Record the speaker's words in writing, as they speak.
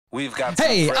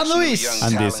Hey, I'm Luis.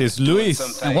 And this is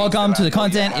Luis. And welcome to the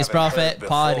Content is Profit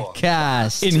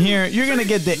podcast. In here, you're going to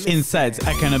get the insights,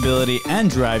 accountability, and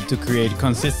drive to create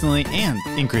consistently and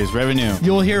increase revenue.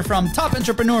 You'll hear from top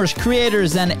entrepreneurs,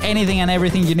 creators, and anything and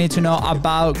everything you need to know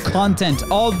about content.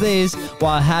 All this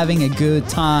while having a good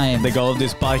time. The goal of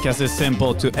this podcast is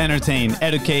simple: to entertain,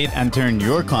 educate, and turn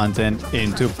your content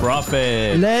into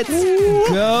profit. Let's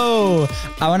go.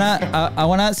 I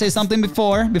wanna say something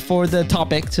before the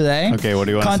topic today. Okay, what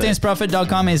do you want to say?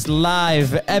 ContentsProfit.com is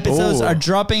live. Episodes are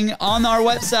dropping on our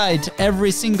website every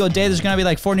single day. There's going to be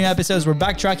like 4 new episodes. We're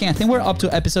backtracking. I think we're up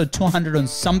to episode 200 and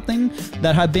something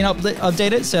that have been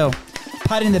updated. So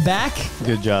pat in the back.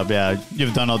 Good job. Yeah,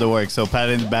 you've done all the work. So pat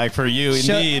in the back for you,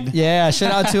 indeed. Yeah,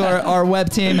 shout out to our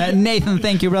web team. Nathan,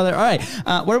 thank you, brother. All right,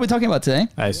 what are we talking about today?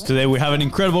 Guys, today we have an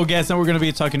incredible guest, and we're going to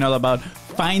be talking all about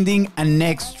finding an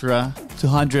extra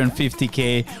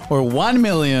 250K or 1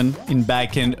 million in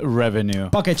back-end revenue.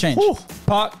 Pocket change. Ooh.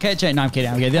 Pocket change. No, I'm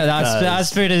kidding.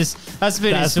 That's pretty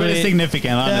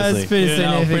significant, honestly.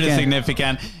 That's pretty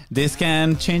significant. This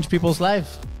can change people's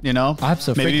life, you know?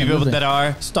 Absolutely. Maybe people that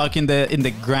are stuck in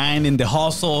the grind, in the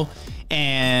hustle,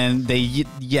 and they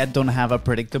yet don't have a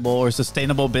predictable or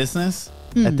sustainable business.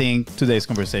 I think today's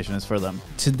conversation is for them.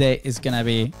 Today is going to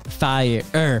be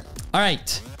fire. All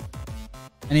right.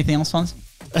 Anything else, Fonz?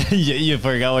 You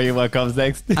forgot what comes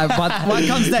next. What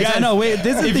comes next? Guys, I know. Wait,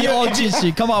 this is the old cheat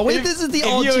sheet. Come on. Wait, this is the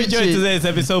old cheat sheet. If you enjoyed today's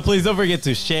episode, please don't forget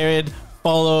to share it,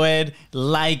 follow it,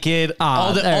 like it.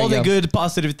 All the good,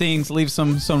 positive things. Leave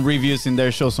some reviews in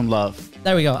there. Show some love.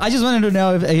 There we go. I just wanted to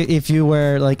know if you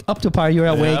were like up to par, you're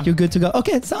awake, you're good to go.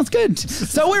 Okay, sounds good.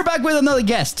 So we're back with another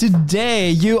guest.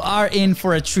 Today, you are in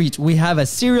for a treat. We have a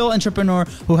serial entrepreneur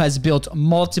who has built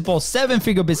multiple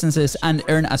 7-figure businesses and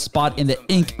earned a spot in the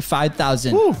Inc.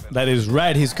 5000. Woo, that is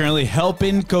right. He's currently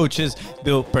helping coaches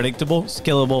build predictable,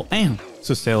 scalable, and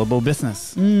sustainable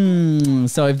business.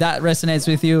 So if that resonates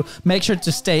with you, make sure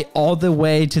to stay all the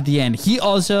way to the end. He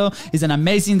also is an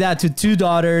amazing dad to 2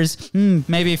 daughters,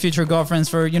 maybe future girlfriends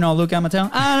for, Luca and Mateo.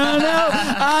 I don't know.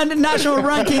 And national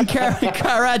ranking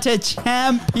karate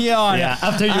champion. Yeah,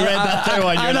 after you read that third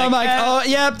one, you're like, oh,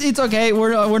 yeah, it's okay.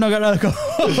 We're not going to go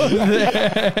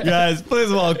there. Guys, please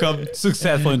welcome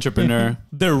successful entrepreneur,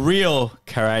 the real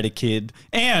karate kid,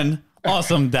 and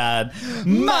awesome dad,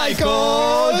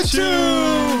 Michael Chu.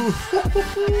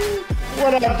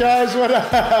 What up, guys? What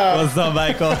up? What's up,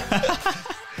 Michael?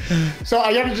 So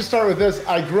I got to just start with this.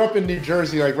 I grew up in New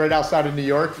Jersey, like right outside of New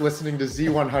York, listening to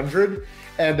Z100.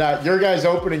 And your guys'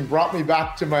 opening brought me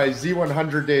back to my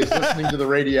Z100 days listening to the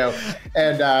radio.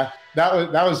 And that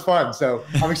was fun. So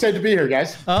I'm excited to be here,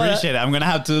 guys. Appreciate it. I'm going to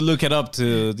have to look it up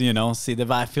to, see the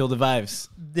vibe, feel the vibes.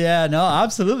 Yeah, no,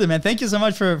 absolutely, man. Thank you so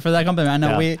much for that compliment. I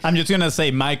know I'm just going to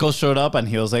say Michael showed up and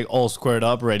he was like all squared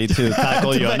up, ready to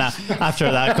tackle you after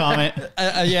that comment.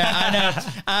 Yeah, I know.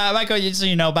 Michael, just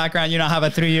background, I have a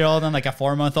 3-year-old and like a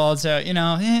 4-month-old. So,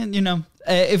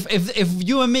 if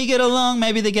you and me get along,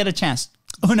 maybe they get a chance.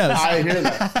 Who knows? I hear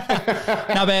that.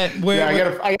 No, but I got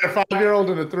a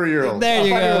 5-year-old and a 3-year-old. There you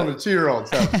go. 5-year-old and a 2-year-old.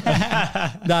 So.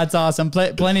 That's awesome.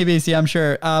 Plenty busy, I'm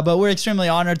sure. But we're extremely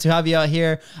honored to have you out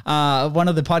here. One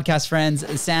of the podcast friends,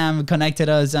 Sam, connected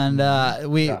us, and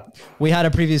we had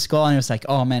a previous call, and it was like,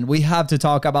 oh man, we have to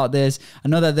talk about this. I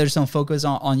know that there's some focus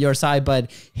on your side, but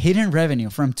hidden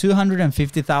revenue from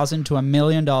 $250,000 to $1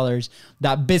 million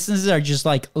that businesses are just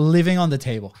like living on the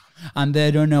table. And they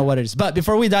don't know what it is. But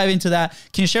before we dive into that,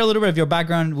 can you share a little bit of your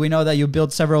background? We know that you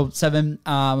built several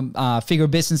 7-figure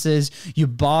businesses. You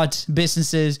bought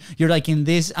businesses. You're like in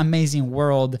this amazing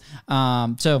world.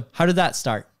 So how did that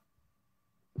start?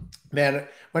 Man,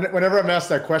 whenever I'm asked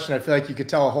that question, I feel like you could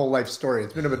tell a whole life story.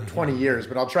 It's been about 20 years,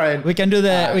 but I'll try and we can do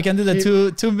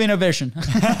the 2-minute version.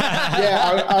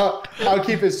 Yeah, I'll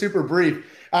keep it super brief.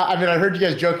 I heard you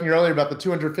guys joking earlier about the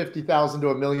 $250,000 to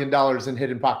 $1 million in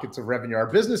hidden pockets of revenue. Our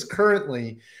business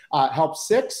currently helps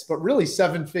 6, but really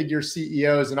 7-figure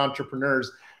CEOs and entrepreneurs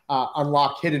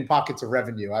unlock hidden pockets of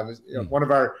revenue. I was one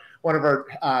of our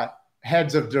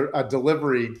heads of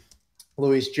delivery,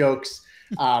 Luis, jokes.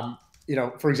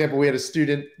 For example, we had a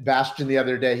student, Bastian, the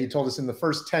other day. He told us in the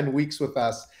first 10 weeks with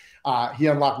us, he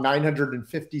unlocked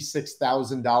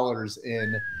 $956,000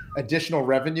 in additional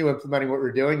revenue implementing what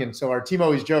we're doing. And so our team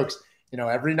always jokes,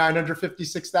 every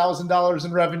 $956,000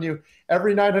 in revenue,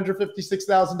 every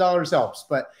 $956,000 helps.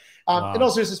 But in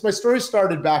all seriousness, my story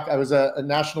started back. I was a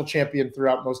national champion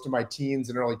throughout most of my teens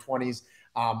and early 20s.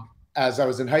 As I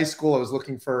was in high school, I was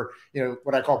looking for,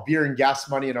 what I call beer and gas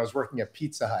money, and I was working at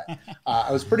Pizza Hut.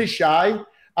 I was pretty shy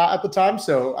at the time,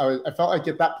 so I felt like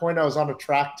at that point I was on a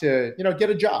track to, get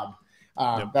a job.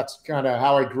 That's kind of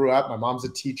how I grew up. My mom's a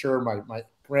teacher. My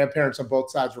grandparents on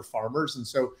both sides were farmers. And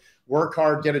so work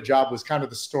hard, get a job was kind of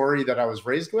the story that I was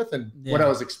raised with and what I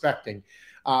was expecting.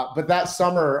 But that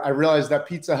summer, I realized that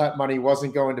Pizza Hut money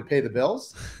wasn't going to pay the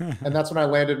bills. And that's when I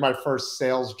landed my first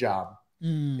sales job.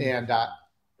 And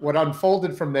what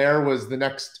unfolded from there was the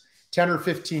next 10 or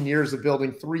 15 years of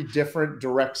building 3 different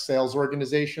direct sales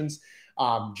organizations,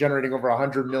 generating over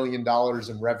 $100 million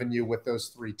in revenue with those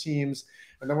 3 teams.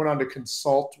 And then went on to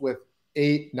consult with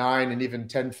 8, 9, and even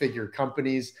 10-figure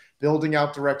companies, building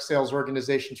out direct sales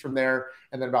organizations from there.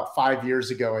 And then about 5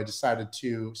 years ago, I decided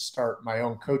to start my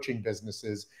own coaching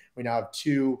businesses. We now have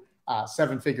 2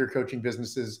 7-figure coaching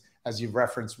businesses. As you've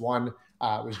referenced, one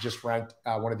was just ranked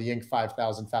one of the Inc.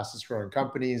 5,000 fastest growing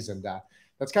companies. And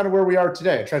that's kind of where we are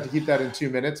today. I tried to keep that in 2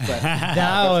 minutes, but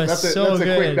that's a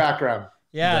quick background.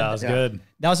 Yeah, that was good.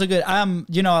 That was so good.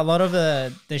 You know, a lot of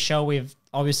the show we've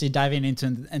obviously diving into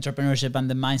entrepreneurship and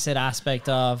the mindset aspect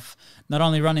of not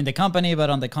only running the company, but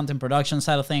on the content production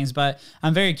side of things. But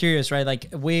I'm very curious, right? Like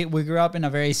we grew up in a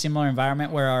very similar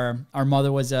environment where our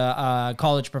mother was a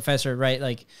college professor, right?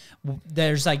 Like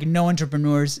there's like no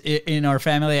entrepreneurs in our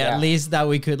family, at least that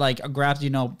we could like grab, you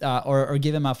know, or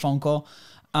give them a phone call.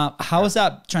 How was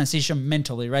that transition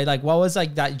mentally, right? Like what was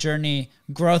like that journey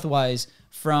growth wise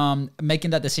from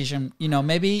making that decision? You know,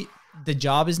 maybe the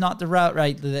job is not the route,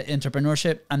 right? The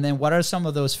entrepreneurship. And then what are some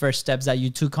of those first steps that you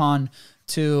took on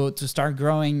to start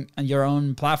growing your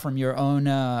own platform, your own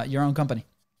company?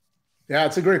 Yeah,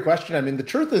 it's a great question. I mean, the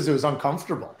truth is it was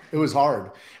uncomfortable. It was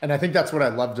hard. And I think that's what I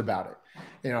loved about it.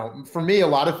 You know, for me, a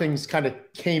lot of things kind of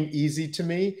came easy to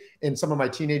me in some of my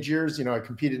teenage years. You know, I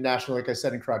competed nationally, like I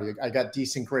said, in karate. I got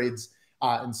decent grades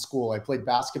in school. I played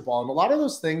basketball. And a lot of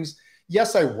those things,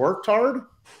 yes, I worked hard,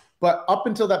 but up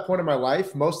until that point in my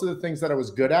life, most of the things that I was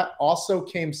good at also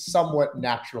came somewhat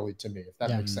naturally to me, if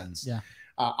that makes sense. Yeah.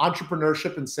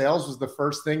 Entrepreneurship and sales was the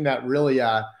first thing that really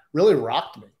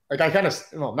rocked me. Like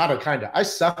I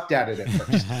sucked at it at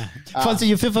first. FONZI,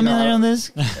 you feel familiar on this?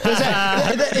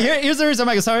 Here's the reason,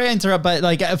 Michael, sorry to interrupt, but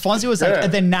like FONZI was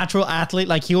like the natural athlete.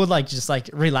 Like he would like just like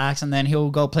relax and then he'll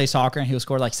go play soccer and he'll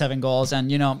score like 7 goals.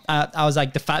 And, you know, I was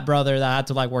like the fat brother that had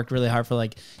to like work really hard for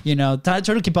like, you know, try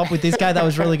to keep up with this guy that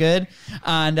was really good.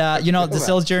 And, you know, the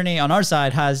sales journey on our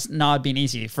side has not been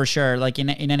easy for sure, like in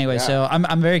any way. So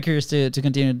I'm very curious to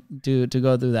continue to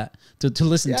go through that, to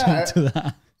listen to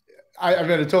that. I'm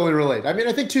going to totally relate. I mean,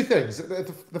 I think 2 things.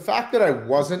 The fact that I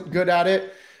wasn't good at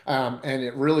it and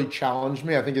it really challenged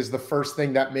me, I think is the first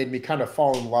thing that made me kind of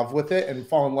fall in love with it and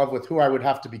fall in love with who I would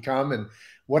have to become and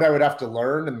what I would have to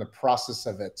learn and the process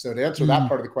of it. So to answer that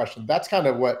part of the question, that's kind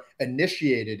of what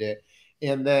initiated it.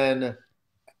 And then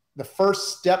the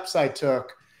first steps I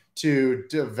took to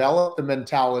develop the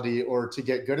mentality or to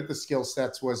get good at the skill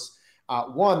sets was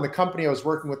one, the company I was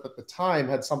working with at the time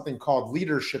had something called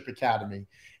Leadership Academy.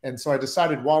 And so I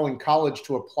decided while in college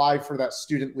to apply for that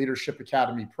Student Leadership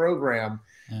Academy program.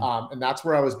 And that's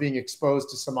where I was being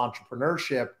exposed to some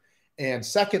entrepreneurship. And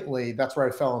secondly, that's where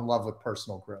I fell in love with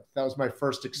personal growth. That was my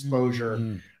first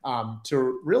exposure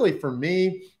to really, for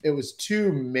me, it was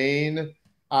 2 main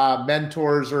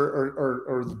mentors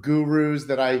or gurus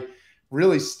that I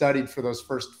really studied for those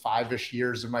first 5-ish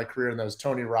years of my career. And that was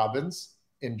Tony Robbins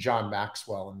and John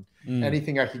Maxwell. And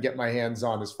anything I could get my hands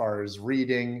on as far as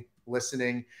reading,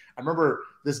 listening. I remember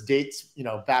this dates, you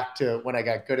know, back to when I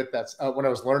got good at that, when I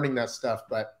was learning that stuff,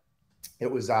 but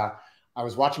it was, I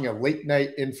was watching a late night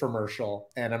infomercial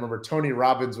and I remember Tony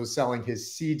Robbins was selling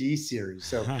his CD series.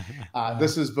 So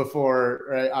this was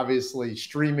before, obviously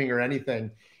streaming or anything.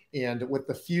 And with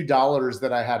the few dollars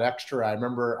that I had extra, I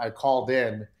remember I called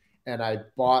in and I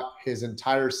bought his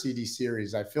entire CD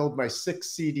series. I filled my 6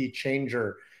 CD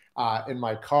changer in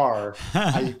my car.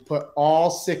 I put all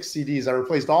 6 CDs. I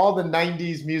replaced all the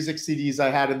 90s music CDs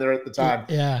I had in there at the time.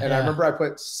 I remember I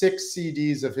put 6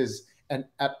 CDs of his, and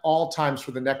at all times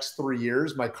for the next 3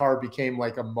 years, my car became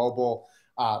like a mobile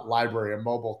library, a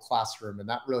mobile classroom. And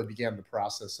that really began the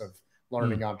process of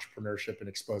learning entrepreneurship and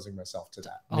exposing myself to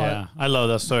that. Yeah, I love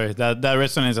that story. That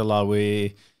resonates a lot.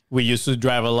 We used to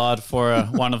drive a lot for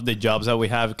one of the jobs that we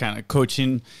have, kind of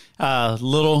coaching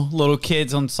little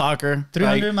kids on soccer.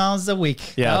 300 miles a week.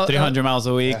 Yeah, 300 miles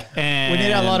a week. And we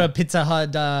need a lot of Pizza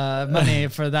Hut money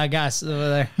for that gas over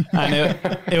there. And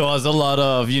it was a lot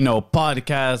of, you know,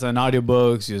 podcasts and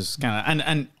audiobooks, just kind of,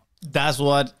 and that's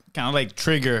what kind of like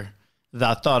trigger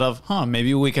that thought of,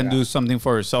 maybe we can do something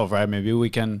for ourselves, right? Maybe we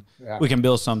can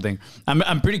build something.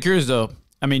 I'm pretty curious though.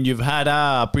 I mean, you've had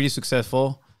a pretty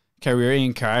successful career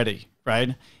in karate,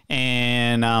 right?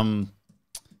 And,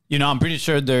 you know, I'm pretty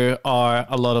sure there are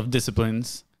a lot of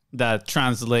disciplines that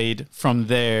translate from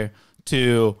there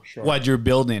to what you're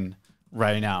building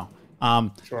right now.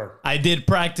 I did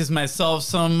practice myself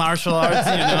some martial arts,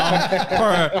 you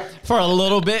know, for a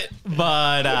little bit,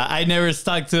 but I never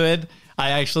stuck to it.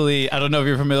 I don't know if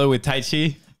you're familiar with Tai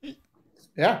Chi.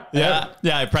 Yeah.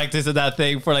 I practiced that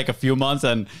thing for like a few months,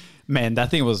 and man, that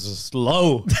thing was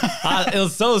slow. It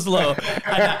was so slow.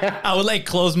 I would like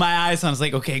close my eyes and I was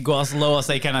like, okay, go as slow as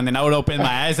I can. And then I would open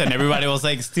my eyes and everybody was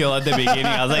like still at the beginning.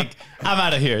 I was like, I'm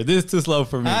out of here. This is too slow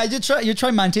for me. You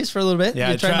try Mantis for a little bit.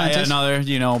 Yeah, you try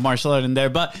another, martial art in there.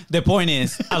 But the point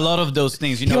is, a lot of those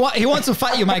things, he wants to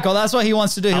fight you, Michael. That's what he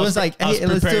wants to do. He was like, hey, I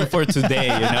was preparing for today,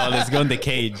 let's go in the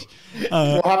cage.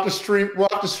 We'll have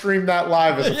to stream that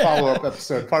live as a follow-up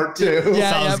episode, part 2.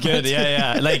 Sounds good.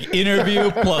 Yeah. Like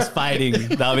interview plus fighting.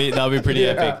 That'll be pretty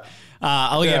epic.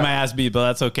 I'll get my ass beat, but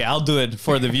that's okay. I'll do it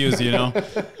for the views,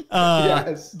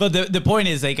 Yes. But the point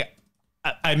is, like,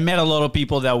 I met a lot of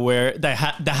people that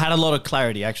had a lot of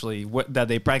clarity, actually, that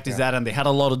they practiced that, and they had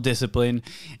a lot of discipline.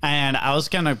 And I was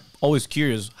kind of always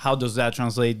curious, how does that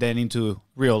translate then into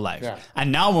real life? Yeah.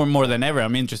 And now more than ever,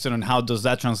 I'm interested in how does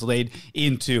that translate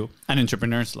into an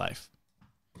entrepreneur's life?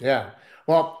 Yeah.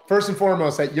 Well, first and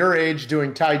foremost, at your age,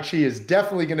 doing Tai Chi is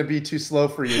definitely going to be too slow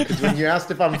for you. Because when you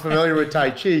asked if I'm familiar with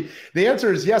Tai Chi, the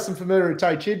answer is yes, I'm familiar with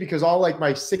Tai Chi because all like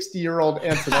my 60-year-old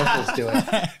aunts and uncles do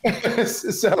it.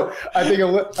 So I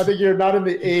think you're not in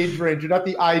the age range. You're not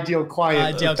the ideal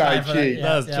client of Tai Chi.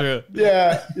 That's true.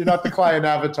 Yeah, you're not the client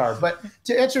avatar. But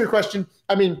to answer your question,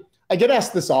 I mean, I get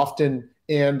asked this often,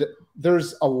 and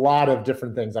there's a lot of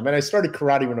different things. I mean, I started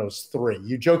karate when I was 3.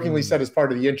 You jokingly said as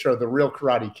part of the intro, the real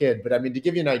Karate Kid. But I mean, to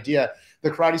give you an idea, the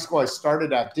karate school I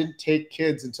started at didn't take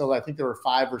kids until I think they were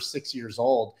 5 or 6 years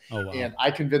old. Oh, wow. And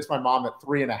I convinced my mom at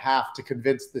 3.5 to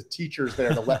convince the teachers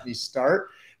there to let me start.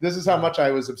 This is how much I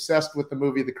was obsessed with the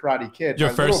movie The Karate Kid. Your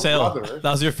first sale. That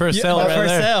was your first sale right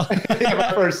there. Yeah,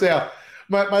 my first sale.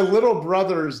 My little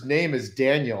brother's name is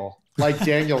Daniel. Like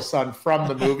Daniel's son from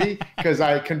the movie, because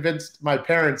I convinced my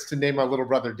parents to name my little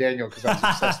brother Daniel because I was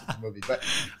obsessed with the movie. But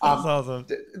that's awesome.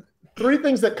 3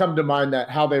 things that come to mind that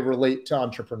how they relate to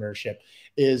entrepreneurship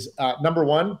is number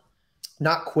 1,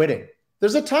 not quitting.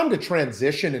 There's a time to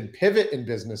transition and pivot in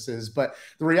businesses, but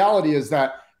the reality is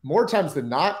that more times than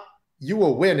not, you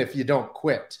will win if you don't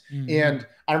quit. Mm-hmm. And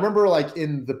I remember like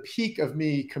in the peak of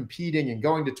me competing and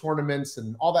going to tournaments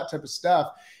and all that type of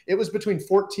stuff, it was between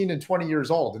 14 and 20 years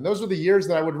old. And those were the years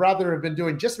that I would rather have been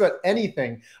doing just about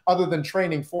anything other than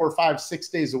training 4, 5, 6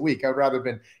 days a week. I would rather have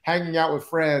been hanging out with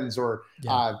friends or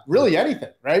really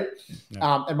anything, right?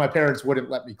 Yeah. And my parents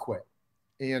wouldn't let me quit.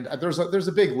 And there's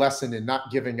a big lesson in not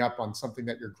giving up on something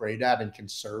that you're great at and can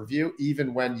serve you,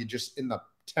 even when you just in the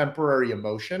temporary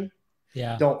emotion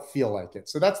don't feel like it.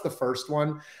 So that's the first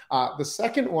one. The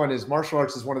second one is martial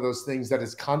arts is one of those things that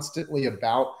is constantly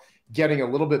about getting a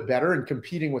little bit better and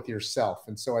competing with yourself.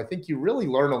 And so I think you really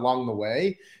learn along the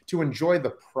way to enjoy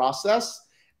the process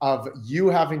of you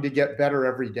having to get better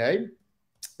every day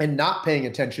and not paying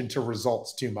attention to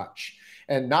results too much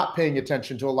and not paying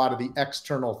attention to a lot of the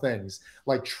external things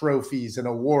like trophies and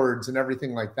awards and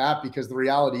everything like that, because the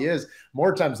reality is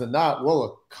more times than not,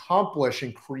 we'll accomplish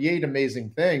and create amazing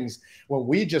things when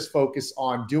we just focus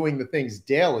on doing the things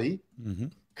daily,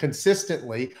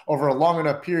 consistently over a long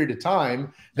enough period of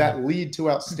time that lead to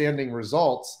outstanding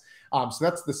results. So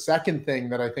that's the second thing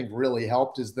that I think really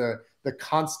helped is the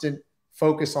constant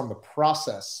focus on the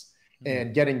process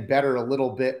and getting better a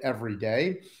little bit every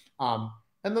day.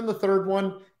 And then the third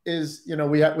one is,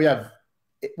 we have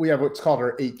what's called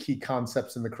our 8 key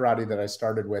concepts in the karate that I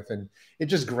started with, and it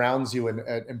just grounds you in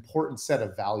an important set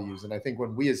of values. And I think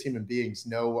when we as human beings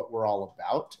know what we're all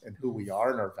about and who we are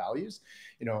and our values,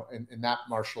 in that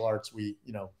martial arts, we,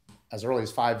 as early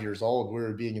as 5 years old, we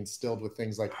were being instilled with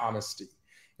things like honesty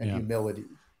and humility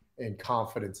and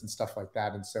confidence and stuff like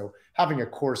that. And so having a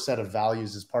core set of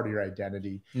values as part of your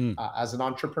identity as an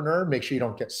entrepreneur, make sure you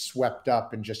don't get swept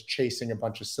up in just chasing a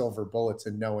bunch of silver bullets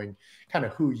and knowing kind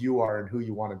of who you are and who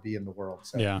you want to be in the world.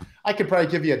 So I could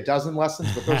probably give you a dozen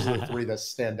lessons, but those are the 3 that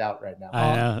stand out right now.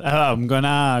 I'm going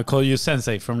to call you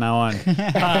Sensei from now on.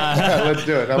 Let's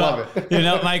do it. I love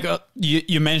it. Michael,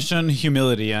 you mentioned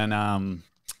humility, and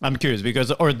I'm curious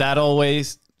because our dad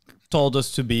always told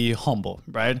us to be humble,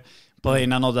 right?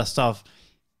 Playing and all that stuff.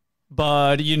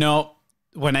 But,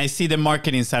 when I see the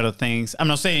marketing side of things, I'm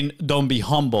not saying don't be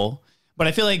humble, but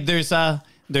I feel like there's a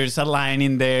line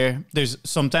in there.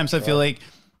 Sometimes I feel like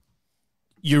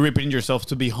you're repeating yourself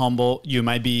to be humble. You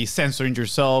might be censoring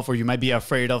yourself, or you might be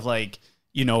afraid of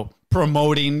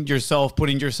promoting yourself,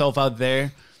 putting yourself out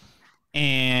there.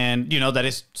 And, that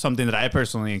is something that I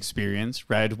personally experienced,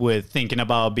 right? With thinking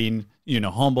about being,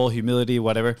 humble, humility,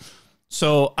 whatever.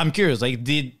 So I'm curious, like,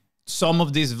 did some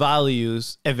of these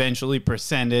values eventually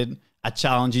presented a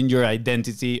challenge in your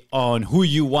identity on who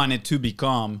you wanted to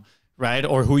become, right?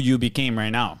 Or who you became right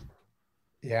now?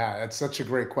 Yeah, that's such a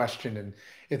great question. And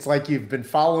it's like you've been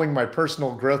following my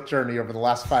personal growth journey over the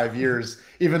last 5 years,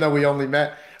 even though we only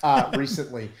met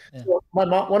recently. Yeah. So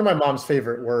one of my mom's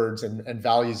favorite words and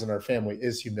values in our family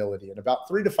is humility. And about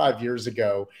 3 to 5 years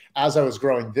ago, as I was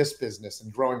growing this business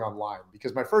and growing online,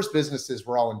 because my first businesses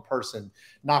were all in person,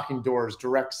 knocking doors,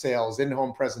 direct sales,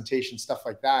 in-home presentation, stuff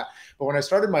like that. But when I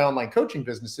started my online coaching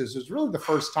businesses, it was really the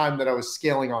first time that I was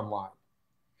scaling online.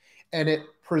 And it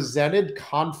presented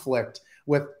conflict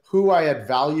with who I had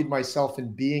valued myself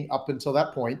in being up until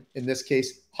that point, in this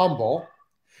case, humble.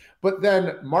 But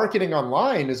then marketing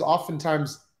online is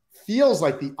oftentimes feels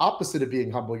like the opposite of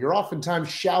being humble. You're oftentimes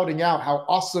shouting out how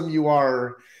awesome you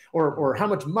are or how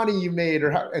much money you made.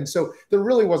 And so there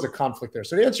really was a conflict there.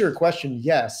 So to answer your question,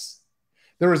 yes,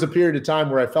 there was a period of time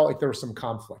where I felt like there was some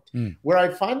conflict. Where I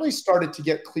finally started to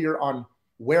get clear on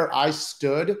where I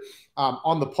stood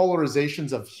on the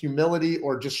polarizations of humility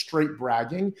or just straight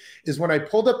bragging is when I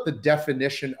pulled up the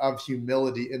definition of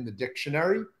humility in the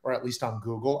dictionary, or at least on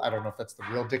Google. I don't know if that's the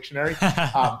real dictionary,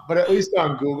 but at least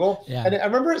on Google. Yeah. And I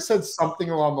remember it said something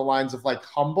along the lines of like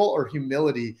humble or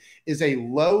humility is a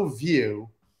low view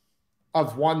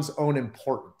of one's own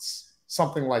importance,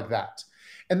 something like that.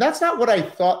 And that's not what I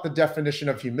thought the definition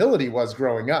of humility was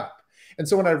growing up. And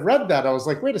so when I read that, I was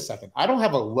like, wait a second, I don't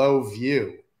have a low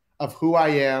view of who I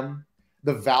am,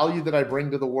 the value that I bring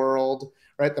to the world,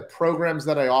 right? The programs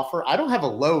that I offer. I don't have a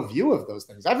low view of those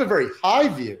things. I have a very high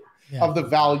view of the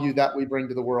value that we bring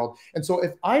to the world. And so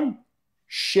if I'm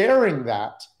sharing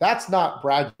that, that's not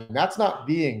bragging. That's not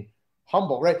being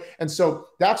humble, right? And so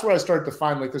that's where I started to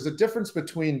find like there's a difference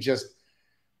between just,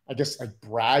 I guess, like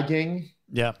bragging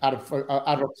out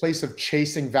of a place of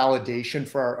chasing validation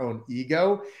for our own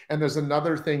ego. And there's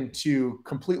another thing to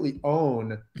completely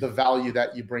own the value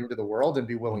that you bring to the world and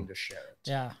be willing to share it.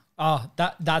 Yeah. Oh,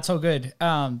 that's so good.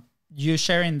 You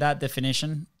sharing that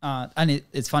definition. And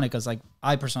it's funny because like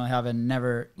I personally haven't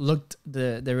never looked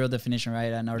the real definition,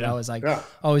 right? And that was like,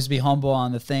 always be humble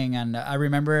on the thing. And I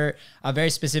remember a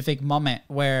very specific moment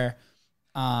where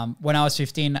when I was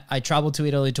 15, I traveled to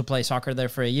Italy to play soccer there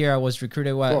for a year. I was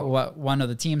recruited one of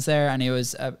the teams there, and it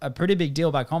was a pretty big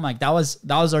deal back home. Like that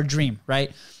was our dream, right?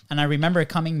 And I remember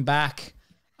coming back,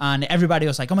 and everybody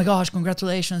was like, "Oh my gosh,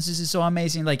 congratulations! This is so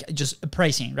amazing!" Like just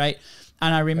praising, right?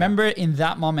 And I remember in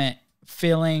that moment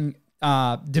feeling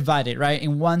divided, right?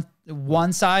 In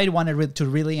one side wanted to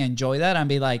really enjoy that and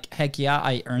be like, heck yeah,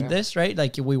 I earned this, right?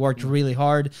 Like we worked really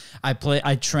hard.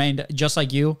 I trained just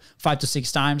like you 5 to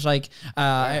 6 times, like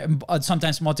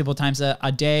sometimes multiple times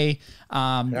a day.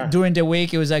 During the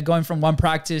week, it was like going from one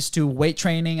practice to weight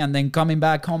training and then coming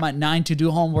back home at 9 to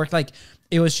do homework. Like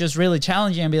it was just really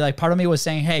challenging and be like, part of me was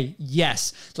saying, hey,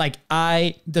 yes, like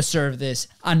I deserve this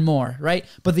and more, right?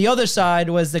 But the other side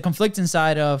was the conflicting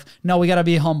side of, no, we got to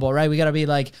be humble, right? We got to be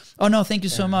like, oh no, thank you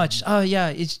so much. Oh yeah,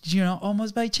 it's,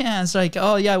 almost by chance. Like,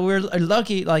 oh yeah, we're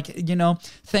lucky. Like,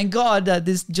 thank God that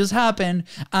this just happened.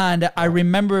 And I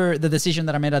remember the decision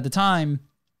that I made at the time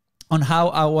on how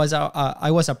I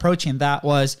was approaching that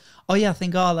was, oh yeah,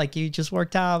 thank God, like you just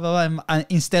worked out.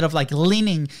 Instead of like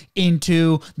leaning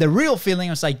into the real feeling,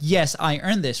 I was like, yes, I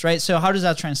earned this, right? So how does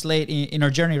that translate in our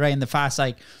journey, right? In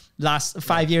the last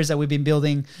 5 years that we've been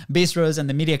building BIZBROS and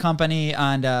the media company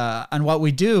and what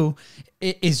we do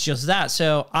is just that.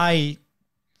 So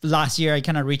last year, I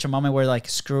kind of reached a moment where like,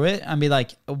 screw it and be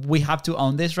like, we have to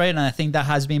own this, right? And I think that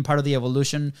has been part of the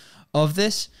evolution of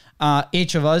this.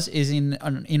 Each of us is in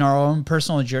our own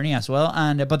personal journey as well,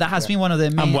 but that has been one of the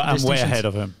main. I'm way ahead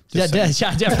of him. Definitely.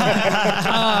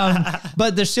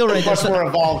 But there's still right. Much more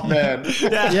evolved, man.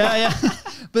 Yeah.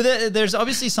 But there's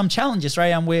obviously some challenges, right?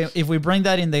 And if we bring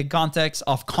that in the context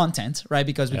of content, right?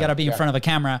 Because we got to be in front of a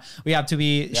camera. We have to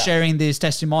be sharing these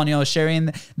testimonials, sharing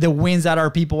the wins that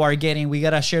our people are getting. We got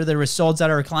to share the results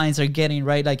that our clients are getting,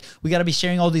 right? Like we got to be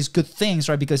sharing all these good things,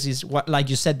 right? Because it's what, like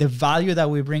you said, the value that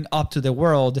we bring up to the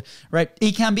world, right?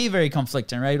 It can be very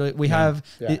conflicting, right? We have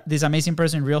this amazing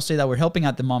person in real estate that we're helping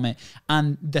at the moment,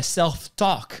 and the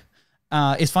self-talk.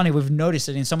 It's funny, we've noticed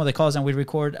it in some of the calls, and we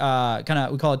record we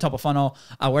call it top of funnel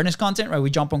awareness content, right? We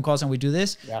jump on calls and we do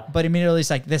this, but immediately it's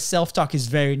like the self-talk is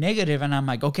very negative, and I'm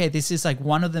like, okay, this is like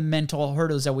one of the mental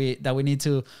hurdles that we need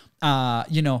to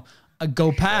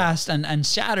go past and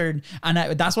shattered.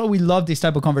 And that's why we love these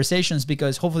type of conversations,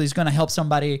 because hopefully it's going to help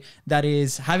somebody that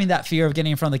is having that fear of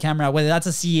getting in front of the camera, whether that's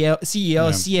a CEO,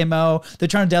 CMO, they're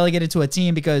trying to delegate it to a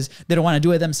team because they don't want to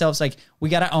do it themselves. Like, we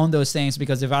got to own those things,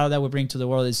 because the value that we bring to the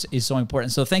world is so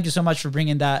important. So thank you so much for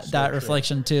bringing that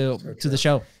reflection to the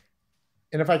show.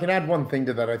 And if I can add one thing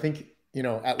to that, I think, you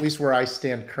know, at least where I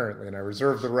stand currently, and I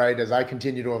reserve the right as I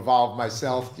continue to evolve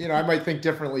myself, you know, I might think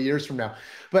differently years from now.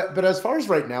 But as far as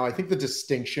right now, I think the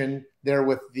distinction there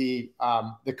with the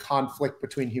conflict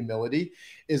between humility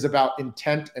is about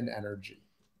intent and energy,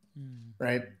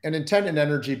 right? And intent and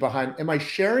energy behind, am I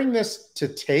sharing this to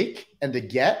take and to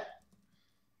get,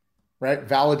 right?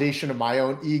 Validation of my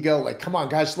own ego, like, come on,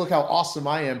 guys, look how awesome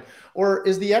I am. Or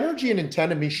is the energy and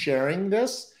intent of me sharing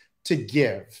this to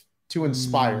give, to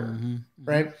inspire,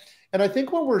 right? And I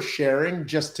think when we're sharing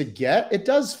just to get, it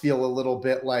does feel a little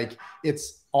bit like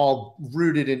it's all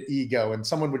rooted in ego, and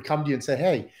someone would come to you and say,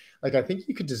 hey, like, I think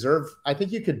you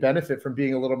could benefit from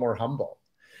being a little more humble.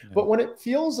 Yeah. But when it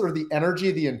feels, or the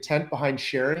energy, the intent behind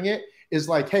sharing it is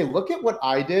like, hey, look at what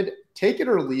I did, take it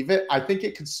or leave it. I think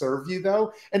it could serve you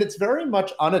though. And it's very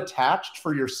much unattached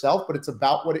for yourself, but it's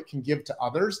about what it can give to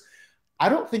others. I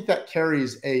don't think that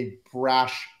carries a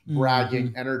brash,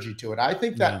 bragging energy to it. I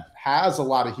think that has a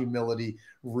lot of humility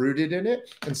rooted in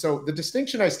it. And so the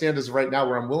distinction I stand is right now,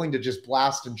 where I'm willing to just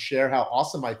blast and share how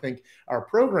awesome I think our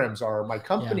programs are, or my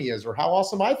company is, or how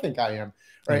awesome I think I am,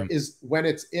 right? Is when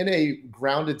it's in a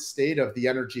grounded state of the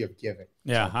energy of giving.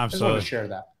 Yeah, so absolutely. I just want to share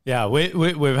that. Yeah,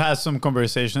 we've had some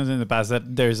conversations in the past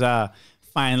that there's a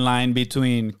fine line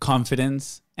between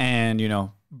confidence and, you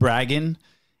know, bragging,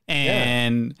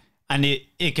 and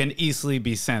it can easily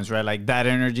be sensed, right? Like, that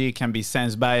energy can be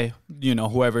sensed by, you know,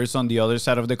 whoever's on the other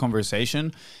side of the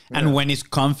conversation. And when it's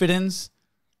confidence,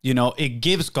 you know, it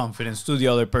gives confidence to the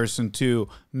other person to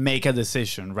make a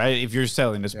decision, right? If you're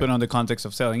selling, let's put on the context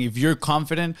of selling. If you're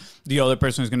confident, the other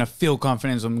person is going to feel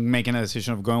confidence on making a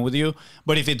decision of going with you.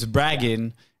 But if it's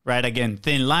bragging, right, again,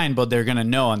 thin line, but they're going to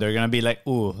know, and they're going to be like,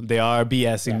 ooh, they are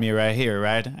BSing me right here,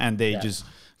 right? And they just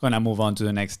going to move on to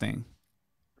the next thing.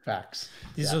 Facts.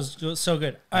 This was so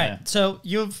good. All right. So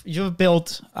you've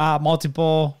built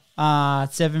multiple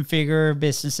 7-figure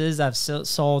businesses. I've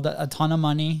sold a ton of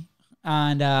money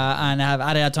and have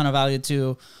added a ton of value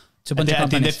to a bunch of companies. I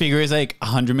think the figure is like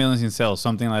 100 million in sales,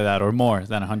 something like that, or more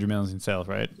than 100 million in sales,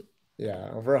 right? Yeah,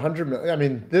 over 100 million. I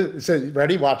mean, so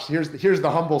ready? Watch. Here's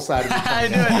the humble side of me. I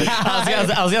knew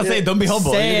it. I was gonna say, don't be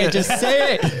humble. Say it. Just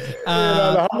say it.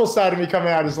 The humble side of me coming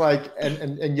out is like,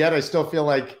 and yet I still feel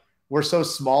like we're so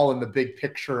small in the big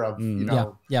picture of, you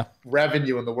know,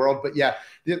 revenue in the world. But yeah,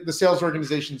 the sales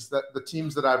organizations, the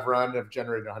teams that I've run have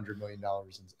generated $100 million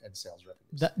in sales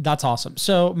revenue. That's awesome.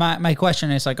 So my question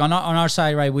is, like, on our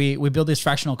side, right, we build these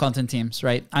fractional content teams,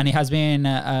 right? And it has been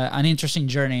an interesting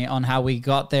journey on how we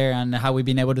got there and how we've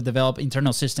been able to develop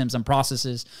internal systems and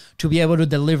processes to be able to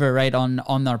deliver, right,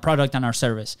 on our product and our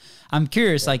service. I'm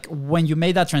curious, like, when you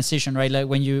made that transition, right, like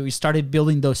when you started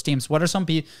building those teams, what are some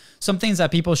things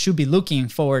that people should be looking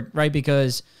forward, right?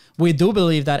 Because we do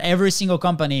believe that every single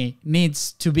company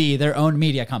needs to be their own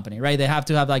media company, right? They have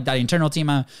to have like that internal team.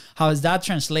 How is that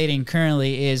translating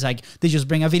currently is like, they just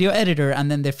bring a video editor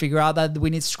and then they figure out that we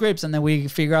need scripts, and then we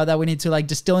figure out that we need to like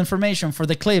distill information for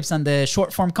the clips and the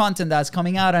short form content that's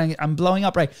coming out and blowing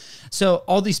up, right? So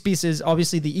all these pieces,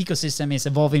 obviously the ecosystem is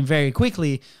evolving very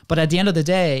quickly, but at the end of the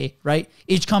day, right,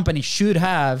 each company should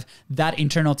have that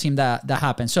internal team that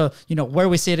happens. So, you know, where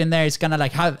we sit in there is kind of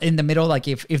like have in the middle, like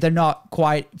if they're not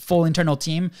quite full internal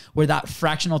team, we're that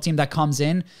fractional team that comes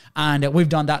in, and we've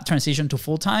done that transition to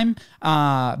full-time,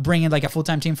 bringing like a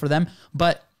full-time team for them.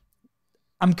 But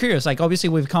I'm curious, like obviously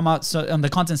we've come out on the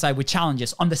content side with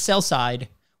challenges. On the sales side,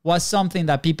 what's something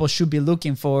that people should be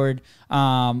looking forward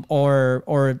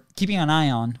or keeping an eye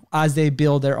on as they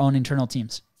build their own internal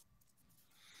teams?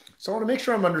 So I want to make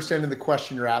sure I'm understanding the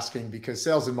question you're asking, because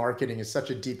sales and marketing is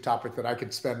such a deep topic that I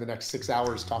could spend the next 6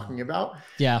 hours talking about.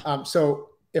 Yeah. So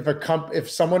if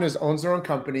someone owns their own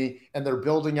company and they're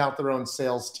building out their own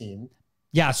sales team,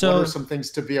 so what are some things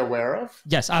to be aware of?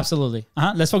 Yes, absolutely.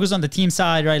 Let's focus on the team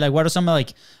side, right? Like what are some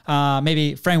like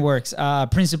maybe frameworks,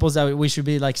 principles that we should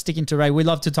be like sticking to, right? We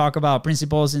love to talk about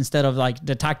principles instead of like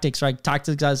the tactics, right?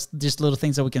 Tactics as just little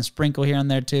things that we can sprinkle here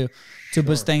and there to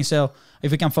boost things. So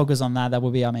if we can focus on that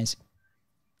would be amazing.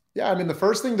 Yeah, I mean, the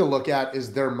first thing to look at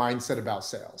is their mindset about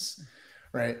sales,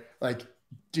 right? Like,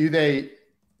 do they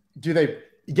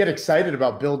get excited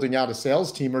about building out a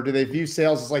sales team, or do they view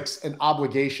sales as like an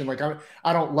obligation? Like,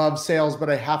 I don't love sales, but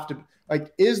I have to.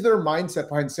 Like, is their mindset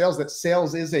behind sales that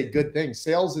sales is a good thing?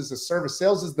 Sales is a service.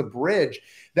 Sales is the bridge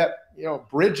that, you know,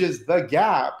 bridges the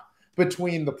gap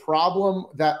between the problem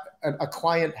that a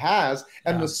client has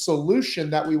and the solution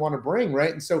that we want to bring,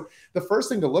 right? And so the first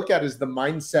thing to look at is the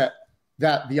mindset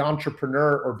that the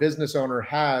entrepreneur or business owner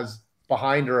has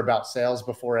behind or about sales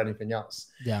before anything else.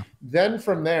 Yeah. Then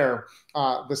from there,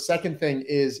 the second thing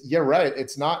is, yeah, right.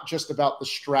 It's not just about the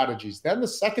strategies. Then the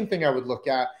second thing I would look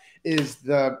at is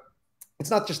it's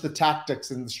not just the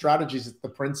tactics and the strategies, it's the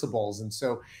principles. And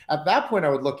so at that point, I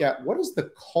would look at what is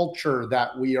the culture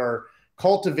that we are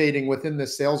cultivating within the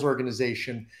sales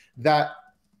organization that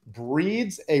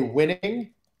breeds a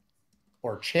winning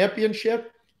or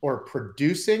championship or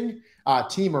producing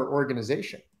team or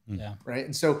organization. Yeah. Right.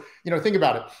 And so, think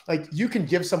about it. Like, you can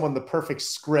give someone the perfect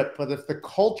script, but if the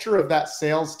culture of that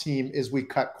sales team is we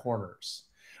cut corners,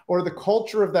 or the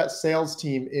culture of that sales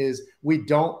team is we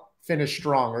don't finish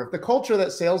strong, or if the culture of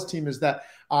that sales team is that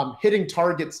hitting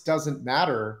targets doesn't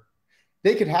matter,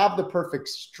 they could have the perfect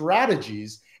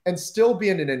strategies and still be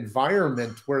in an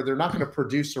environment where they're not going to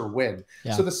produce or win.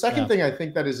 Yeah. So the second thing I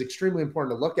think that is extremely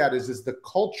important to look at is the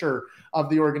culture of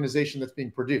the organization that's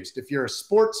being produced. If you're a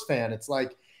sports fan, it's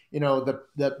like,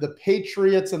 the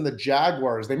Patriots and the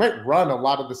Jaguars, they might run a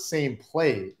lot of the same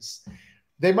plays.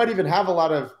 They might even have a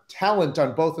lot of talent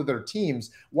on both of their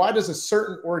teams. Why does a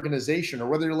certain organization, or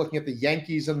whether you're looking at the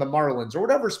Yankees and the Marlins, or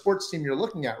whatever sports team you're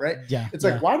looking at, right? Yeah. It's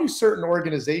like, why do certain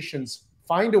organizations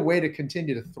find a way to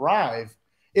continue to thrive?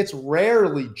 It's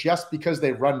rarely just because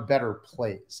they run better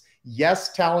plays.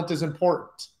 Yes, talent is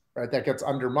important, right? That gets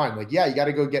undermined. Like, yeah, you got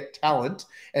to go get talent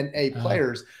and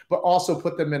players, but also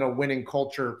put them in a winning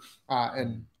culture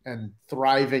and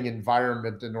thriving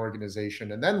environment and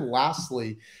organization. And then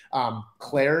lastly,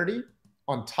 clarity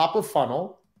on top of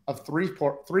funnel of three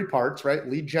parts, right?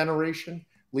 Lead generation,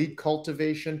 lead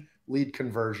cultivation, lead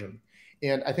conversion.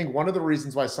 And I think one of the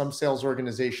reasons why some sales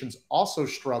organizations also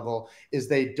struggle is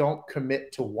they don't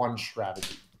commit to one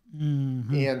strategy.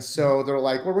 Mm-hmm. And so they're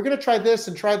like, well, we're going to try this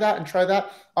and try that and try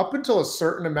that. Up until a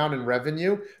certain amount in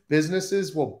revenue,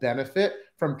 businesses will benefit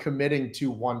from committing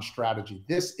to one strategy.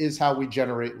 This is how we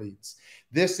generate leads.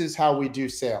 This is how we do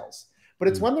sales. But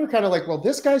it's when they're kind of like, well,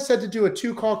 this guy said to do a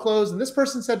 2-call close, and this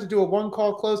person said to do a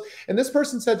 1-call close, and this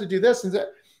person said to do this, and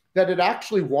that it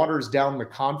actually waters down the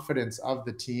confidence of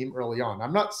the team early on.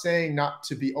 I'm not saying not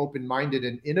to be open-minded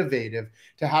and innovative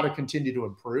to how to continue to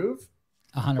improve.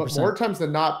 100%. But more times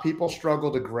than not, people struggle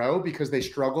to grow because they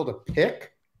struggle to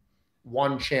pick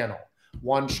one channel,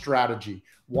 one strategy,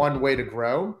 one way to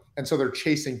grow. And so they're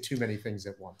chasing too many things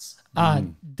at once.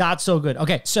 That's so good.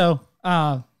 Okay. So,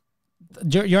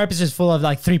 your episode is full of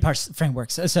like 3-part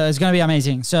frameworks. So it's going to be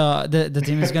amazing. So the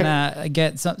team is going to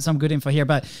get some good info here,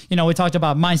 but we talked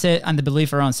about mindset and the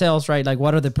belief around sales, right? Like,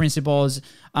 what are the principles?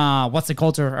 What's the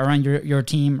culture around your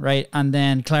team, right? And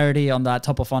then clarity on that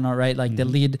top of funnel, right? Like the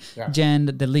lead gen,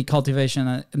 the lead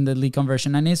cultivation and the lead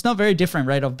conversion. And it's not very different,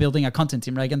 right? Of building a content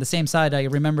team, right? On the same side, I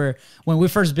remember when we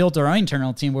first built our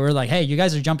internal team, we were like, hey, you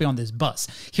guys are jumping on this bus.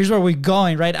 Here's where we're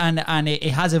going, right? And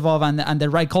it has evolved, and the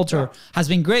right culture has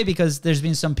been great because there's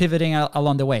been some pivoting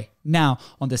along the way. Now,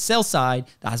 on the sales side,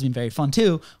 that has been very fun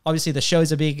too. Obviously, the show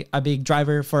is a big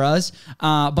driver for us,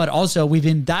 but also we've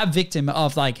been that victim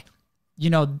of like,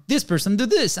 this person do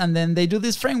this, and then they do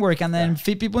this framework, and then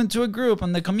fit people into a group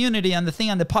and the community and the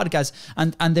thing and the podcast.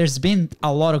 And there's been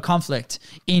a lot of conflict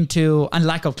and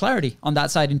lack of clarity on that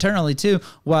side internally too,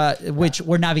 which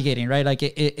we're navigating, right? Like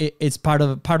it's part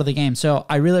of the game. So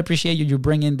I really appreciate you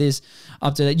bringing this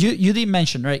up to that. You did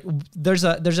mention, right? There's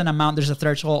a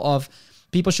threshold of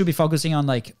people should be focusing on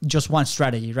like just one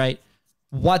strategy, right?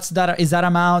 What's that? Is that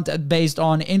amount based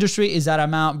on industry? Is that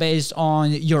amount based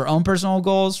on your own personal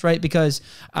goals, right? Because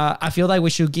I feel like we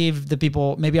should give the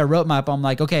people maybe a roadmap. I'm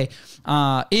like, okay,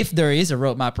 if there is a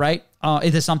roadmap, right?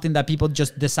 Is it something that people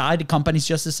just decide, companies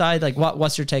just decide? Like,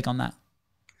 what's your take on that?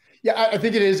 Yeah, I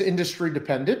think it is industry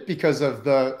dependent because of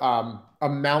the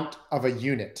amount of a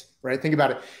unit, right? Think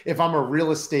about it. If I'm a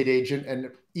real estate agent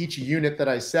and each unit that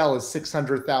I sell is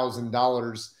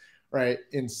 $600,000, right,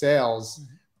 in sales,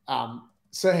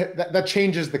 so that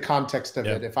changes the context of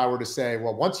it. If I were to say,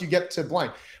 well, once you get to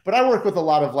blank, but I work with a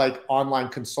lot of like online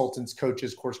consultants,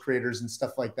 coaches, course creators, and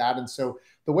stuff like that. And so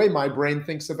the way my brain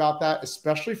thinks about that,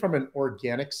 especially from an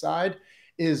organic side,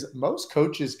 is most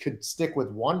coaches could stick with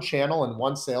one channel and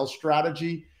one sales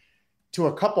strategy to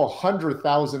a couple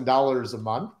 $100,000 a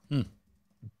month.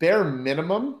 Bare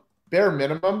minimum.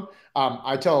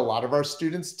 I tell a lot of our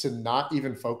students to not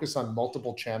even focus on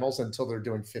multiple channels until they're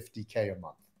doing $50K a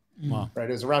month. Wow. Right.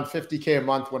 It was around 50K a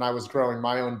month when I was growing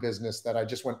my own business that I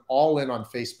just went all in on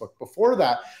Facebook. Before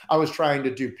that, I was trying to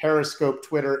do Periscope,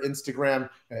 Twitter, Instagram.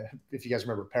 If you guys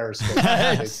remember Periscope.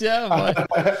 I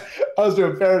was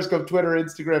doing Periscope, Twitter,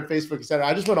 Instagram, Facebook, etc.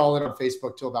 I just went all in on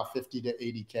Facebook till about 50 to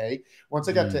 80K. Once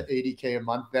I got to 80K a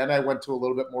month, then I went to a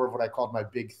little bit more of what I called my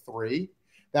big three.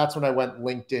 That's when I went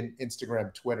LinkedIn,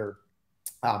 Instagram, Twitter.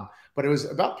 But it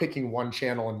was about picking one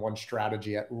channel and one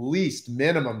strategy, at least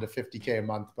minimum to 50K a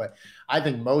month. But I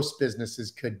think most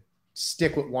businesses could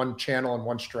stick with one channel and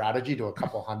one strategy to a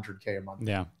couple 100K a month.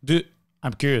 Yeah.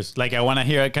 I'm curious. Like, I want to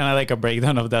hear kind of like a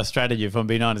breakdown of that strategy, if I'm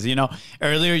being honest. You know,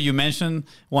 earlier you mentioned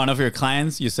one of your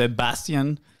clients, you said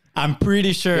Bastian. I'm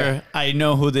pretty sure I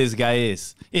know who this guy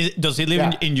is. Does he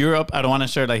live in Europe? I don't want to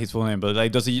share like his full name, but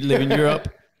like, does he live in Europe?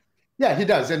 Yeah, he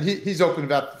does. And he's open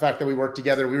about the fact that we work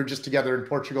together. We were just together in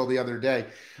Portugal the other day.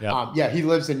 Yeah, he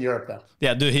lives in Europe though.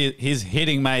 Yeah, dude, he's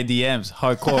hitting my DMs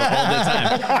hardcore all the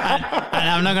time. and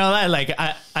I'm not going to lie, like,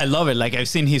 I love it. Like, I've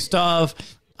seen his stuff.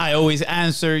 I always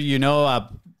answer, you know,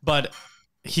 but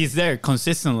he's there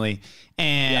consistently.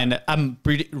 And I'm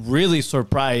really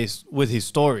surprised with his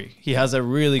story. He has a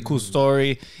really cool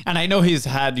story. And I know he's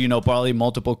had, you know, probably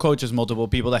multiple coaches, multiple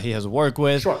people that he has worked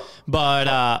with. Sure. But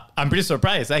I'm pretty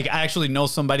surprised. Like, I actually know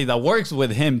somebody that works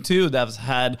with him too that's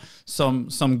had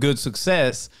some good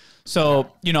success.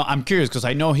 So, you know, I'm curious because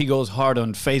I know he goes hard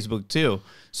on Facebook too.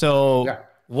 So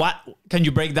what can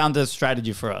you break down the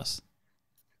strategy for us?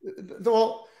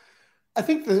 Well, I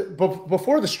think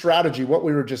before the strategy, what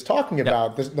we were just talking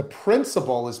about, the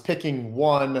principle is picking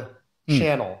one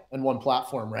channel and one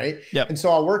platform, right? Yep. And so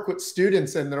I'll work with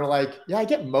students and they're like, yeah, I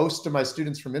get most of my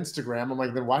students from Instagram. I'm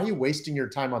like, then why are you wasting your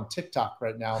time on TikTok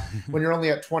right now when you're only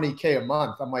at 20K a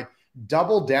month? I'm like,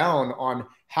 double down on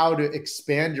how to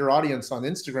expand your audience on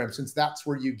Instagram, since that's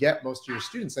where you get most of your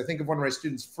students. I think of one of my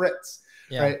students, Fritz,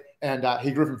 right? And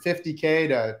he grew from 50K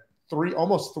to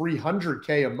almost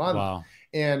 300K a month. Wow.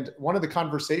 And one of the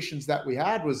conversations that we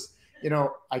had was, you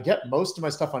know, I get most of my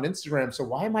stuff on Instagram. So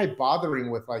why am I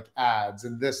bothering with like ads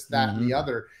and this, that, and the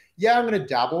other? Yeah, I'm going to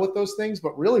dabble with those things.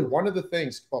 But really one of the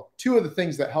things, well, two of the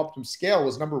things that helped him scale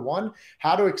was, number one,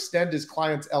 how to extend his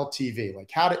client's LTV,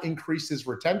 like how to increase his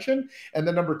retention. And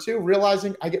then number two,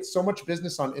 realizing I get so much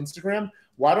business on Instagram.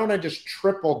 Why don't I just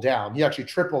triple down? He actually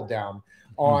tripled down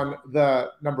on the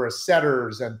number of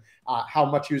setters and how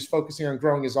much he was focusing on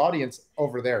growing his audience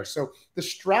over there. So the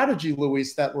strategy,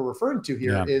 Luis, that we're referring to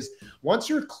here is, once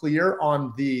you're clear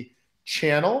on the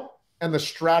channel and the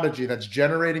strategy that's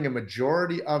generating a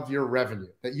majority of your revenue,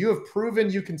 that you have proven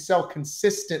you can sell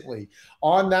consistently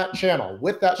on that channel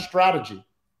with that strategy,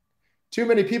 too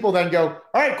many people then go,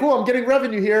 all right, cool, I'm getting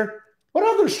revenue here. What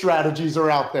other strategies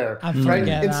are out there, right?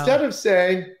 Instead of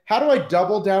saying, how do I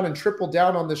double down and triple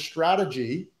down on this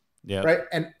strategy, right?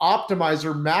 And optimize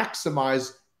or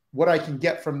maximize what I can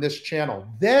get from this channel,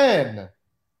 then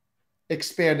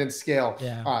expand and scale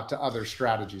to other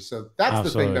strategiries. So that's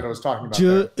the thing that I was talking about.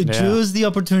 Choose the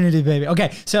opportunity, baby.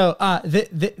 Okay, so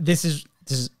this is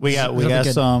we got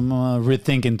some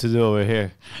rethinking to do over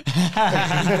here.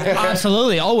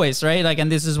 Absolutely, always, right? Like,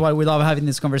 and this is why we love having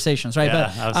these conversations, right?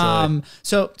 Yeah, but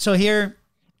absolutely. So here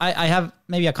I have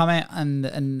maybe a comment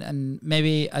and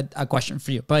maybe a question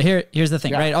for you. But here's the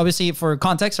thing, right? Obviously, for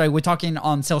context, right, we're talking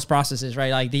on sales processes,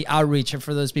 right? Like the outreach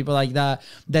for those people, like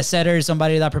the setter,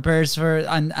 somebody that prepares for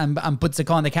and puts the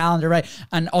call on the calendar, right?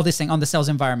 And all this thing on the sales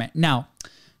environment. Now,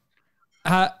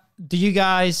 do you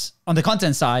guys on the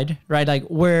content side, right? Like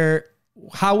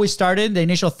how we started, the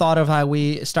initial thought of how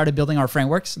we started building our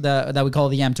frameworks that we call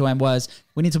the M2M was,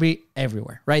 we need to be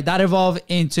everywhere, right? That evolved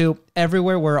into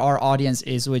everywhere where our audience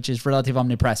is, which is relative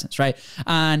omnipresence, right?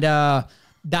 And that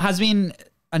has been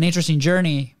an interesting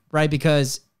journey, right?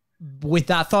 Because with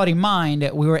that thought in mind,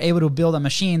 we were able to build a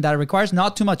machine that requires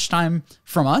not too much time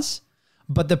from us,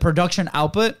 but the production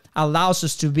output allows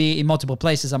us to be in multiple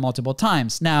places at multiple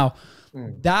times. Now,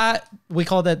 that we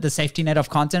call that the safety net of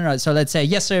content, right? So let's say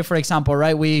yesterday, for example,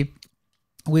 right? We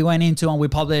went into and we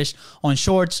published on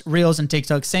Shorts, Reels, and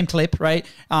TikTok, same clip, right?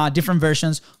 Different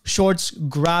versions. Shorts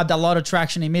grabbed a lot of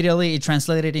traction immediately. It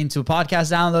translated into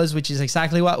podcast downloads, which is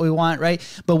exactly what we want, right?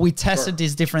 But we tested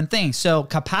these different things. So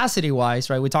capacity-wise,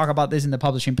 right? We talk about this in the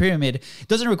publishing pyramid. It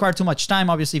doesn't require too much time.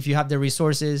 Obviously, if you have the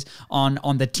resources on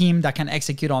the team that can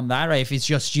execute on that, right? If it's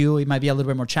just you, it might be a little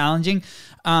bit more challenging.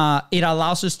 It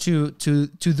allows us to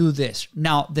do this.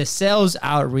 Now, the sales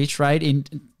outreach, right?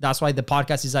 That's why the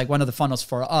podcast is like one of the funnels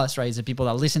for us, right? Is the people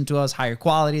that listen to us, higher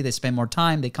quality, they spend more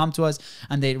time, they come to us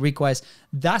and they request.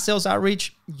 That sales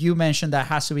outreach, you mentioned that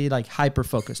has to be like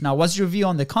hyper-focused. Now, what's your view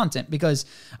on the content? Because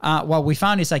what we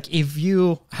found is like, if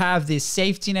you have this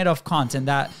safety net of content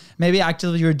that maybe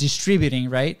actively you're distributing,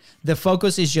 right? The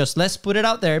focus is just, let's put it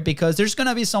out there, because there's going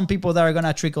to be some people that are going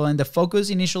to trickle in. The focus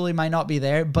initially might not be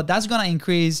there, but that's going to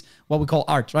increase what we call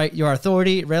art, right? Your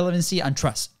authority, relevancy, and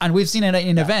trust. And we've seen it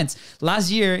in events.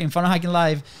 Last year in Funnel Hacking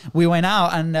Live, we went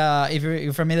out, and if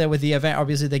you're familiar with the event,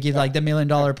 obviously they give like the $1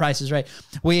 million prizes, right?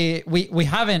 We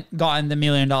haven't gotten the $1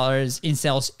 million in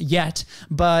sales yet,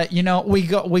 but you know, we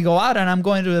go out, and I'm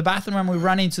going to the bathroom, and we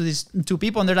run into these two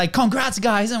people, and they're like, "Congrats,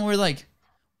 guys!" And we're like,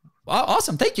 "Oh,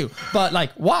 awesome, thank you." But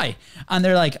like, why? And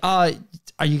they're like, "Are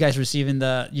you guys receiving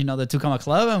the, you know, the Tucumã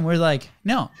Club?" And we're like,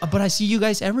 "No, but I see you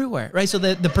guys everywhere," right? So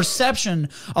the perception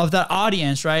of that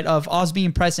audience, right, of us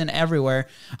being present everywhere,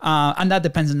 and that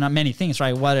depends on many things,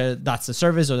 right? Whether that's the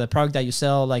service or the product that you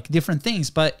sell, like different things.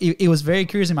 But it was very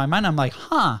curious in my mind. I'm like,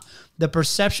 the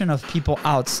perception of people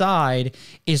outside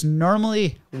is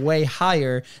normally way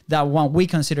higher than what we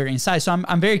consider inside. So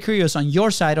I'm very curious on your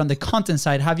side, on the content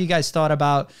side. Have you guys thought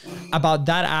about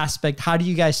that aspect? How do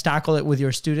you guys tackle it with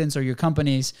your students or your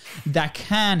companies that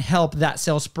can help that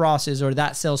sales process or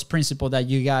that sales principle that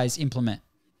you guys implement?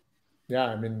 Yeah,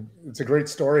 I mean, it's a great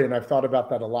story, and I've thought about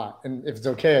that a lot. And if it's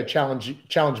okay, I challenge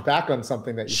back on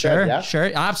something that you said. Yeah, sure,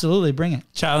 absolutely, bring it.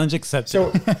 Challenge accepted.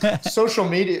 So, social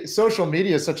media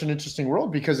is such an interesting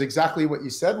world, because exactly what you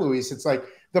said, Luis. It's like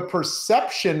the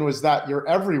perception was that you're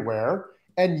everywhere,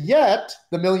 and yet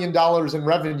the $1 million in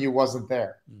revenue wasn't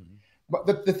there. Mm-hmm.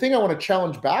 But the thing I want to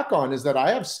challenge back on is that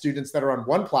I have students that are on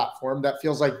one platform that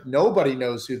feels like nobody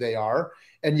knows who they are,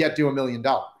 and yet do $1 million.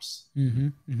 Mm-hmm.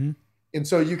 Mm-hmm. And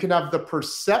so you can have the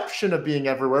perception of being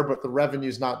everywhere, but the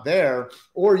revenue's not there,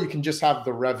 or you can just have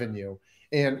the revenue.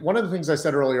 And one of the things I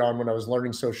said earlier on when I was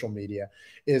learning social media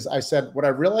is I said, what I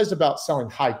realized about selling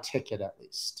high ticket, at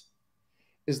least,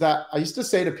 is that I used to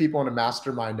say to people in a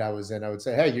mastermind I was in, I would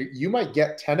say, hey, you might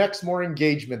get 10x more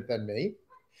engagement than me,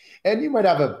 and you might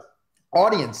have an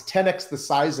audience 10x the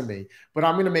size of me, but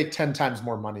I'm going to make 10 times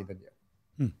more money than you.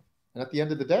 And at the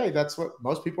end of the day, that's what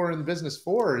most people are in the business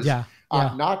for, is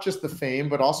not just the fame,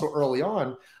 but also early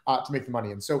on to make the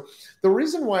money. And so the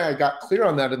reason why I got clear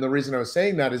on that, and the reason I was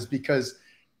saying that, is because,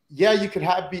 you could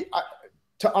be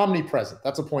to omnipresent.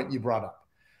 That's a point you brought up.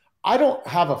 I don't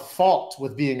have a fault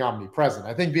with being omnipresent.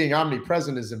 I think being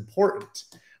omnipresent is important.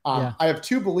 I have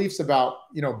two beliefs about,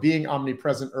 being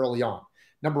omnipresent early on.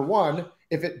 Number one,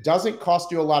 if it doesn't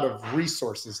cost you a lot of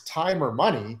resources, time or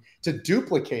money to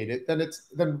duplicate it, then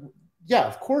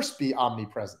of course, be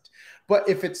omnipresent. But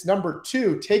if it's number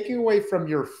two, taking away from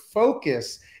your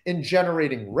focus in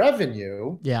generating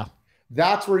revenue,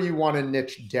 that's where you want to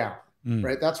niche down,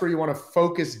 right? That's where you want to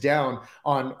focus down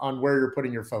on where you're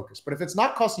putting your focus. But if it's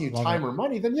not costing you time or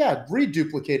money, then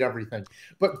reduplicate everything.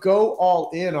 But go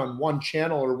all in on one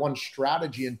channel or one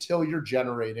strategy until you're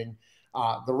generating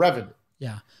the revenue.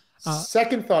 Yeah.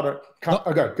 Second thought.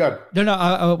 Good.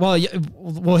 No.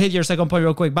 We'll hit your second point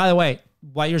real quick. By the way,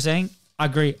 what you're saying, I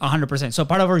agree 100%. So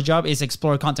part of our job is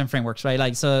explore content frameworks, right?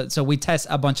 Like, so we test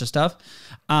a bunch of stuff.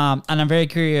 And I'm very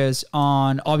curious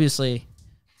on, obviously,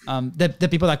 the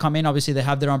people that come in, obviously they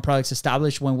have their own products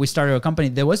established. When we started our company,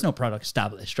 there was no product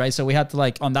established, right? So we had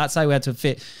to, on that side, we had to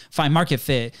find market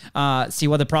fit, see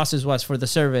what the process was for the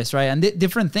service, right? And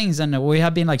different things. And we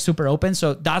have been super open.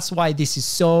 So that's why this is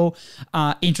so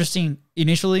interesting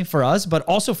initially for us, but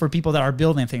also for people that are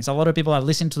building things. A lot of people that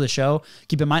listen to the show,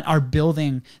 keep in mind, are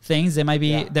building things. They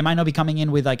might not be coming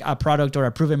in with a product or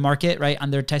a proven market, right?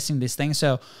 And they're testing these things.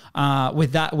 So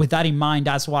with that in mind,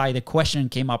 that's why the question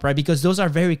came up, right? Because those are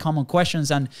very common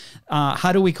questions. And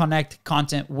how do we connect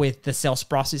content with the sales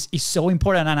process is so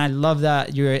important. And I love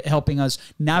that you're helping us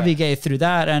navigate through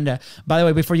that. And by the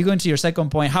way, before you go into your second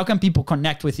point, how can people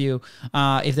connect with you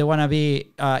if they want to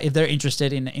be, if they're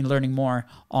interested in learning more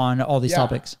on all these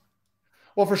topics?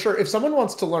 Well, for sure. If someone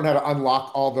wants to learn how to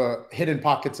unlock all the hidden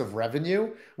pockets of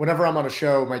revenue, whenever I'm on a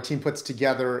show, my team puts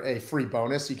together a free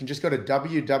bonus. You can just go to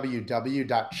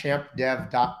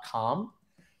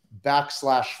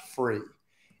www.champdev.com/free.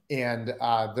 And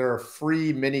there are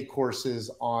free mini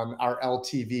courses on our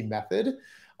LTV method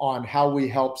on how we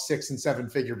help 6- and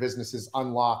 7-figure businesses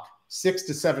unlock 6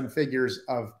 to 7 figures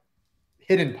of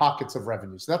hidden pockets of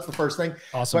revenue. So that's the first thing.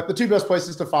 Awesome. But the two best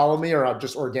places to follow me are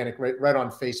just organic, right on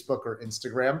Facebook or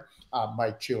Instagram.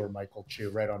 Mike Chu or Michael Chu,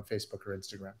 right on Facebook or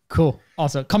Instagram. Cool.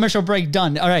 Awesome. Commercial break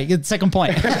done. All right. Good. Second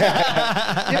point.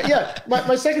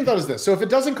 My second thought is this. So if it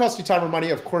doesn't cost you time or money,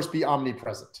 of course, be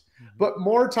omnipresent. But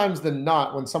more times than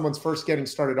not, when someone's first getting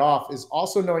started off, is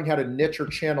also knowing how to niche or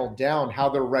channel down how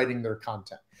they're writing their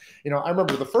content. I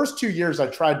remember the first 2 years I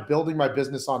tried building my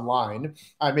business online,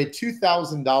 I made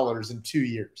 $2,000 in 2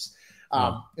 years.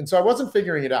 And so I wasn't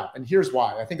figuring it out. And here's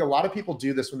why. I think a lot of people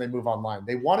do this when they move online.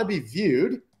 They want to be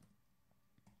viewed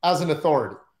as an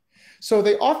authority. So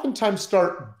they oftentimes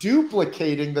start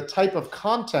duplicating the type of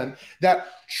content that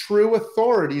true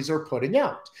authorities are putting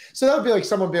out. So that would be like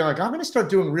someone being like, I'm going to start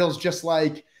doing reels just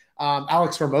like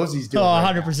Alex Hormozi's doing. Oh,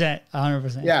 100%,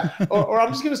 100%. Yeah. Or I'm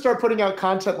just going to start putting out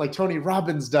content like Tony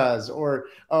Robbins does, or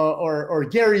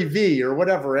Gary V, or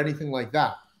whatever, anything like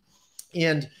that.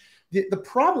 And the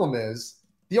problem is,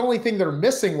 the only thing they're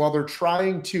missing while they're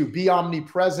trying to be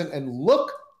omnipresent and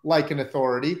look like an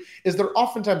authority is they're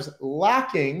oftentimes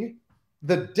lacking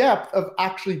the depth of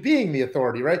actually being the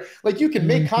authority, right? Like you can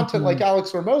make content like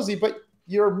Alex Hormozi, but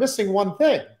you're missing one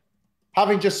thing.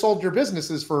 Having just sold your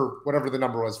businesses for whatever the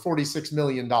number was, $46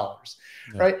 million,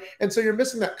 right? And so you're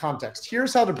missing that context.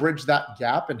 Here's how to bridge that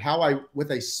gap, and how I,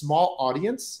 with a small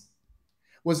audience,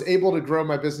 was able to grow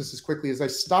my business as quickly as I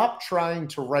stopped trying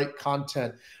to write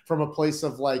content from a place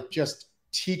of like just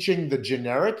teaching the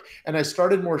generic. And I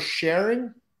started more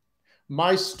sharing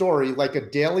my story like a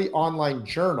daily online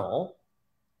journal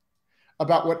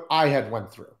about what I had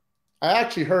went through. I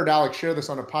actually heard Alex share this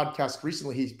on a podcast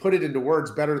recently. He put it into words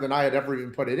better than I had ever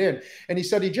even put it in. And he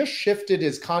said he just shifted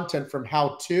his content from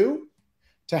how to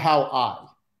how I.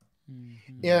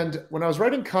 And when I was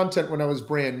writing content when I was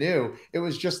brand new, it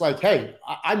was just like, hey,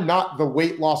 I'm not the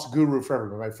weight loss guru for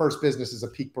everyone. My first business is a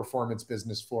peak performance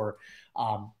business for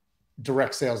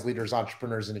direct sales leaders,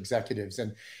 entrepreneurs, and executives.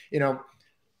 And, you know,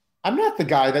 I'm not the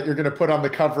guy that you're going to put on the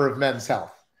cover of Men's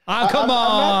Health. Oh, come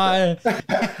on.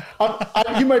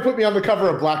 You might put me on the cover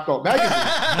of Black Belt magazine.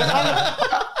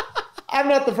 I'm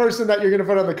not the person that you're going to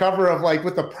put on the cover of like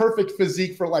with the perfect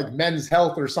physique for like Men's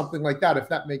Health or something like that, if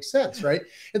that makes sense, right?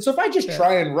 And so if I just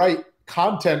try and write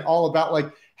content all about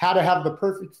like how to have the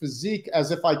perfect physique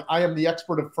as if like I am the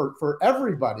expert for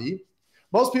everybody,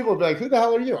 most people would be like, who the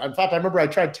hell are you? In fact, I remember I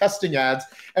tried testing ads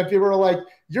and people were like,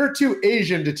 you're too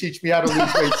Asian to teach me how to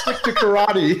lose weight. Stick to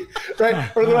karate,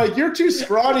 right? Or they're like, you're too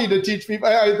scrawny to teach me.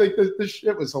 I think this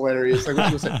shit was hilarious.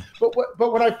 Like,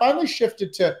 but when I finally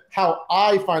shifted to how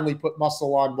I finally put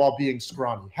muscle on while being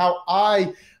scrawny, how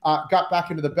I got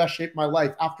back into the best shape of my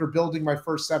life after building my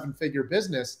first 7-figure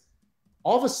business,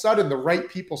 all of a sudden the right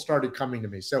people started coming to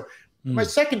me. So my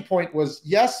second point was,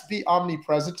 yes, be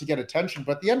omnipresent to get attention.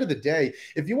 But at the end of the day,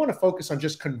 if you want to focus on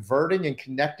just converting and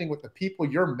connecting with the people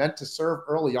you're meant to serve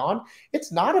early on,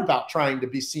 it's not about trying to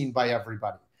be seen by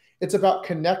everybody. It's about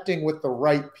connecting with the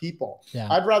right people. Yeah.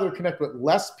 I'd rather connect with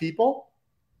less people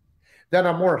that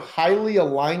are more highly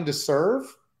aligned to serve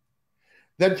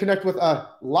than connect with a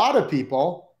lot of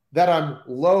people that I'm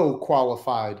low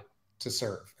qualified to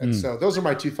serve. And so those are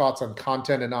my two thoughts on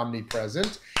content and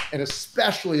omnipresent. And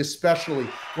especially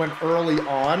when early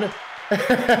on.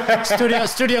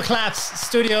 studio claps,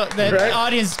 the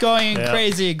audience going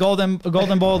crazy, golden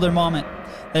boulder moment.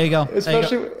 There you go.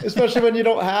 Especially when you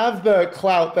don't have the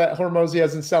clout that Hormozi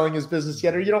has in selling his business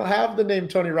yet, or you don't have the name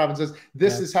Tony Robbins says.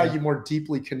 This is how you more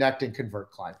deeply connect and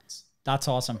convert clients. That's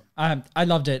awesome. I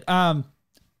loved it.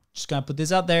 Just gonna put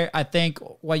this out there. I think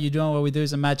what you're doing, what we do,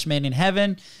 is a match made in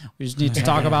heaven. We just need to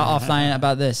talk about offline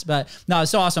about this, but no,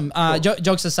 it's so awesome. Cool.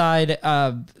 Jokes aside,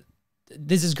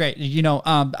 this is great. You know,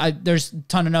 there's a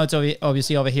ton of notes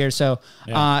obviously over here. So,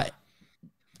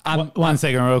 one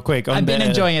second, real quick. I've been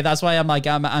enjoying it. That's why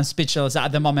I'm speechless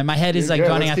at the moment. My head is like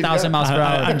running 1,000 miles per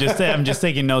hour. I'm just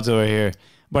taking notes over here.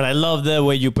 But I love the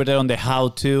way you put it on the how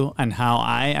to and how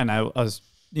I was,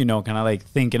 you know, kind of like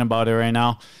thinking about it right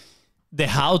now. The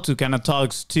how to kind of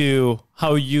talks to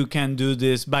how you can do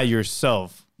this by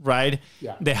yourself, right?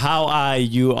 Yeah. The how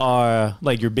you are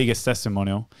like your biggest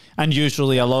testimonial. And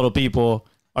usually a lot of people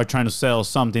are trying to sell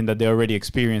something that they already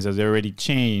experienced, that they already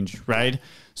changed, right?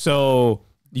 So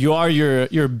you are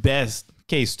your best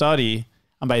case study.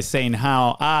 And by saying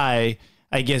how I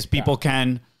guess people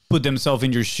can put themselves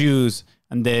in your shoes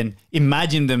and then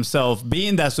imagine themselves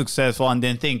being that successful and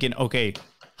then thinking, okay,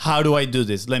 how do I do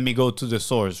this? Let me go to the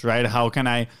source, right? How can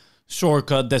I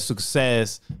shortcut the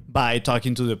success by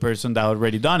talking to the person that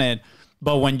already done it?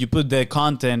 But when you put the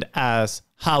content as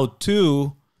how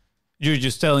to, you're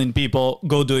just telling people,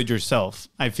 go do it yourself,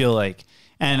 I feel like.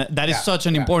 And that is such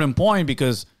an important point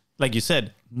because, like you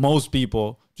said, most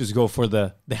people just go for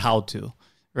the how to,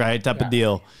 right? Type of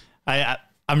deal.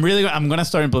 I'm going to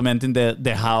start implementing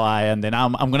the how and then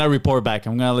I'm going to report back.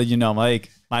 I'm going to let you know. I'm like,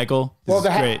 Michael, this is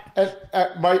great.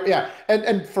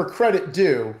 And for credit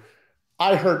due,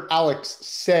 I heard Alex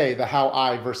say the how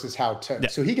I versus how to. Yeah.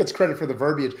 So he gets credit for the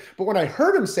verbiage. But when I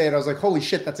heard him say it, I was like, holy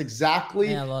shit, that's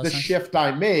exactly the shift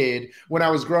I made when I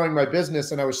was growing my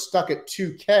business and I was stuck at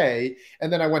 2K.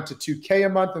 And then I went to 2K a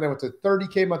month and I went to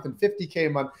 30K a month and 50K a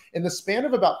month in the span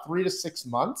of about 3 to 6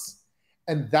 months.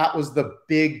 And that was the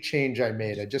big change I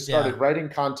made. I just started writing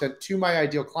content to my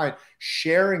ideal client,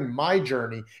 sharing my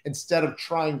journey instead of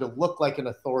trying to look like an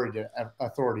authority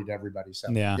to everybody. So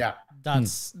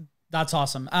that's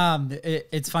awesome.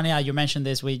 It's funny how you mentioned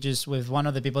this. We just, with one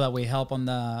of the people that we help on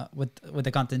with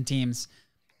the content teams,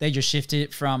 they just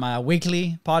shifted from a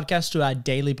weekly podcast to a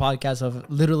daily podcast of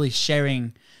literally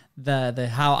sharing the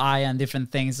how I and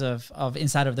different things of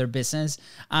inside of their business.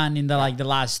 And in the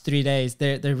last 3 days,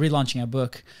 they're relaunching a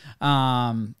book.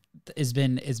 It's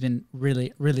been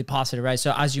really, really positive, right?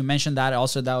 So as you mentioned that,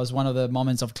 also that was one of the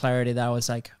moments of clarity that I was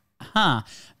like,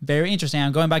 very interesting.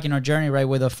 I'm going back in our journey, right,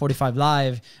 with a 45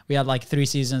 Live. We had like 3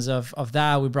 seasons of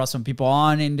that. We brought some people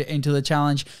on into the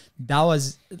challenge. That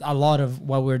was a lot of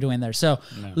what we were doing there. So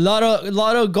a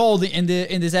lot of gold in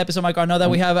this episode, Michael. I know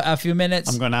that we have a few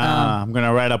minutes. I'm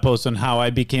gonna write a post on how I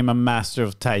became a master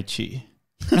of Tai Chi.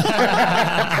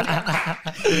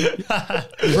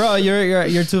 Bro,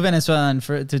 you're too Venezuelan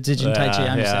to teaching Tai Chi.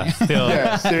 I'm just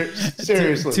saying.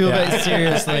 Seriously.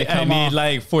 Seriously. I need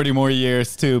like 40 more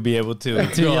years to be able to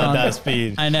go at that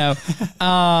speed. I know.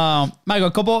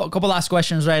 Michael, couple last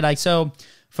questions, right? Like, so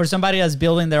for somebody that's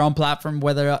building their own platform,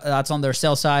 whether that's on their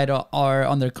sales side or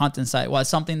on their content side, what's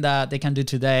something that they can do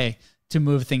today to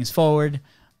move things forward?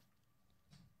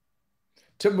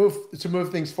 To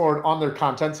move things forward on their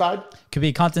content side? Could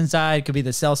be content side, could be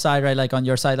the sales side, right? Like on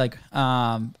your side, like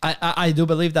I do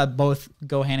believe that both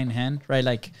go hand in hand, right?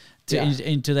 Like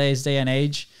in today's day and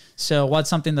age. So what's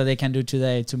something that they can do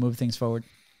today to move things forward?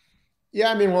 Yeah,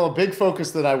 I mean, well, a big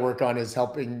focus that I work on is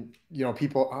helping,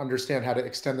 people understand how to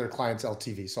extend their clients'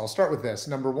 LTV. So I'll start with this.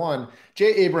 Number one,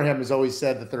 Jay Abraham has always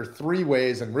said that there are 3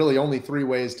 ways, and really only 3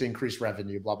 ways to increase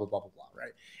revenue, blah, blah, blah, blah, blah,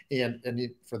 right? And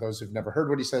for those who've never heard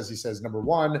what he says, number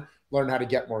 1, learn how to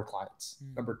get more clients.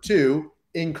 Number 2,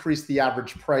 increase the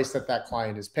average price that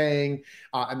client is paying.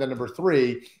 And then number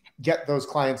 3, get those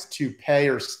clients to pay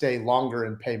or stay longer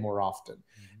and pay more often.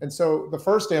 And so the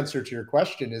first answer to your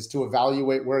question is to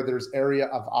evaluate where there's area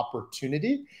of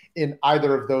opportunity in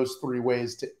either of those 3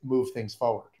 ways to move things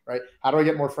forward, right? How do I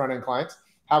get more front-end clients?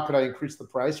 How could I increase the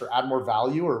price or add more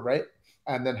value, right?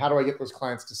 And then how do I get those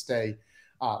clients to stay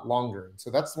longer? And so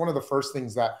that's one of the first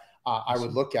things that I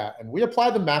would look at. And we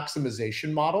apply the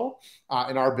maximization model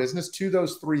in our business to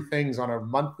those 3 things on a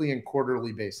monthly and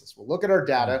quarterly basis. We'll look at our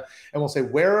data and we'll say,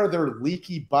 where are there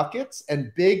leaky buckets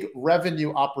and big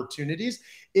revenue opportunities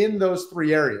in those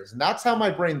 3 areas? And that's how my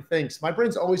brain thinks. My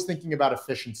brain's always thinking about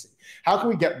efficiency. How can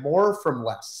we get more from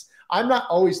less? I'm not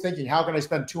always thinking, how can I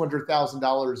spend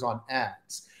 $200,000 on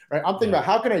ads, right? I'm thinking about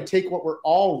how can I take what we're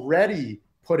already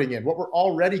putting in, what we're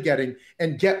already getting,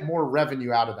 and get more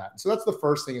revenue out of that. And so that's the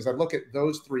first thing, is I look at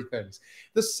those 3 things.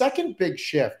 The second big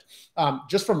shift,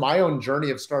 just from my own journey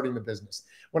of starting the business,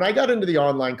 when I got into the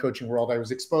online coaching world, I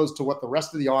was exposed to what the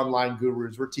rest of the online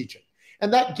gurus were teaching.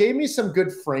 And that gave me some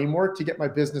good framework to get my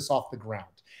business off the ground.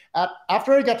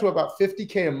 After I got to about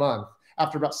 50K a month,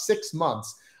 after about 6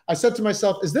 months, I said to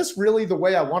myself, is this really the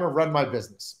way I want to run my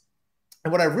business?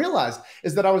 And what I realized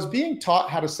is that I was being taught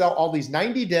how to sell all these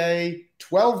 90-day,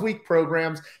 12-week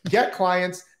programs, get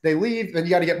clients, they leave, then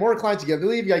you got to get more clients, you got to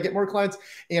leave, you got to get more clients.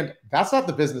 And that's not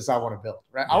the business I want to build,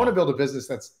 right? I want to build a business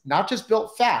that's not just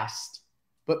built fast,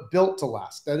 but built to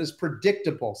last, that is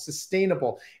predictable,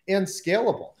 sustainable, and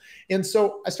scalable. And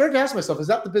so I started to ask myself, is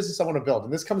that the business I want to build?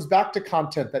 And this comes back to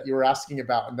content that you were asking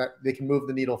about and that they can move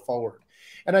the needle forward.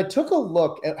 And I took a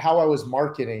look at how I was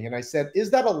marketing and I said, is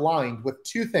that aligned with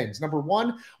 2 things? Number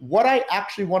 1, what I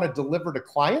actually want to deliver to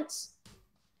clients.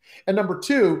 And number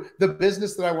 2, the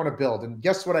business that I want to build. And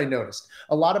guess what I noticed?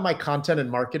 A lot of my content and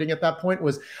marketing at that point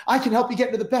was, I can help you get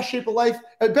into the best shape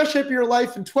of your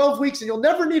life in 12 weeks and you'll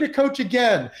never need a coach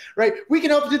again, right? We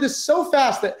can help you do this so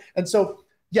fast and so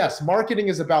yes, marketing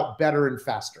is about better and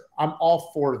faster. I'm all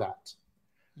for that.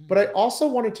 But I also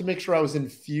wanted to make sure I was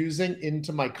infusing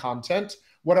into my content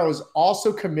what I was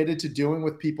also committed to doing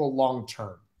with people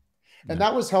long-term. And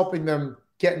that was helping them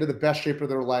get into the best shape of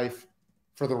their life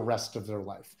for the rest of their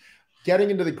life, getting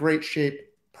into the great shape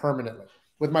permanently.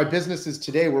 With my businesses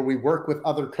today, where we work with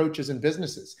other coaches and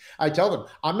businesses, I tell them,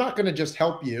 I'm not going to just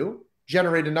help you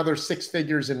generate another 6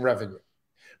 figures in revenue,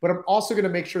 but I'm also going to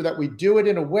make sure that we do it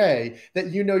in a way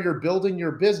that you're building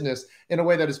your business in a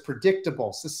way that is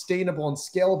predictable, sustainable, and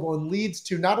scalable, and leads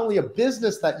to not only a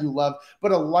business that you love,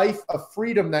 but a life of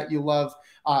freedom that you love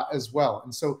as well.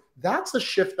 And so that's the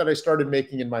shift that I started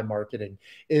making in my marketing,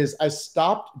 is I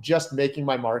stopped just making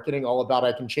my marketing all about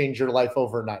I can change your life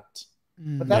overnight.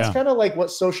 But that's kind of like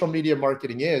what social media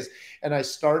marketing is. And I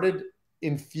started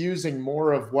infusing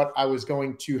more of what I was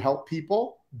going to help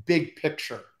people, big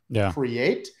picture,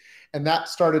 create. And that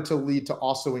started to lead to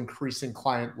also increasing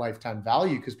client lifetime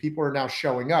value because people are now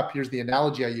showing up. Here's the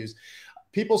analogy I use.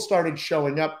 People started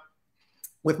showing up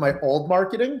with my old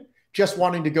marketing, just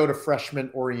wanting to go to freshman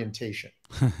orientation.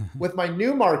 With my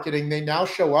new marketing, they now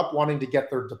show up wanting to get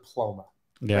their diploma.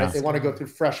 Yeah. Right? They want to go through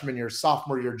freshman year,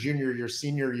 sophomore year, junior year,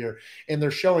 senior year, and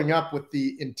they're showing up with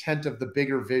the intent of the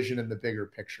bigger vision and the bigger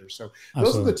picture. So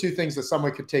those are the two things that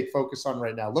someone could take focus on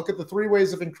right now. Look at the 3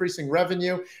 ways of increasing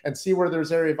revenue and see where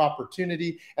there's area of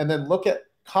opportunity, and then look at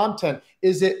content.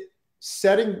 Is it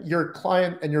setting your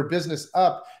client and your business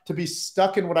up to be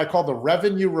stuck in what I call the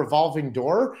revenue revolving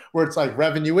door, where it's like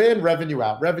revenue in, revenue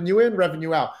out, revenue in,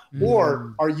 revenue out?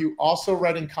 Or are you also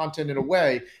writing content in a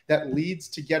way that leads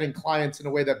to getting clients in a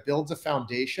way that builds a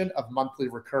foundation of monthly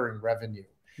recurring revenue?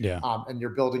 Yeah. And you're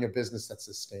building a business that's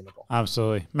sustainable.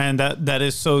 Absolutely, man. That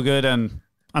is so good. And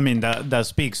I mean, that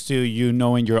speaks to you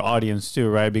knowing your audience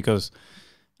too, right? Because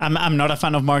I'm not a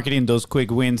fan of marketing those quick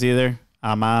wins either.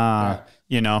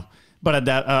 You know, but at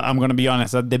that, I'm going to be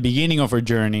honest, at the beginning of our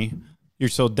journey, you're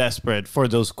so desperate for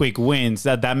those quick wins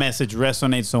that message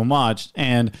resonates so much.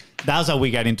 And that's how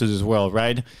we got into this world,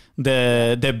 right?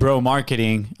 The bro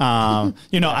marketing.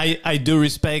 You know, I do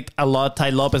respect a lot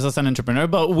Ty Lopez as an entrepreneur,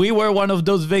 but we were one of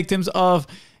those victims of,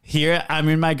 here I'm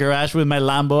in my garage with my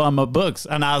Lambo and my books.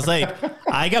 And I was like,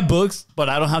 I got books, but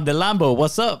I don't have the Lambo.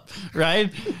 What's up?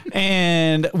 Right?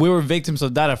 And we were victims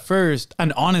of that at first.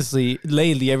 And honestly,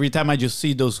 lately, every time I just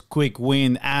see those quick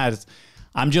win ads,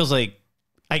 I'm just like,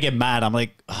 I get mad. I'm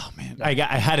like, oh man, I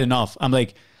had enough. I'm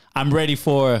like, I'm ready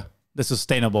for the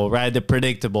sustainable, right? The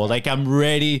predictable. Like I'm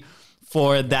ready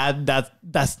for that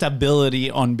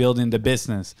stability on building the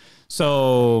business.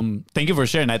 So thank you for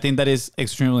sharing. I think that is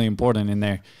extremely important in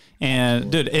there.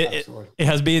 And dude, it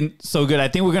has been so good. I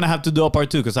think we're gonna have to do a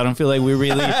part 2 because I don't feel like we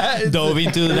really dove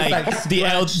into like the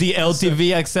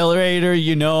LTV accelerator,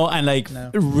 you know, and like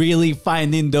really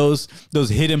finding those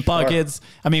hidden pockets.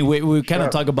 I mean, we kind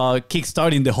of talk about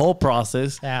kickstarting the whole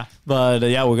process. Yeah. But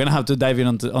yeah, we're gonna have to dive in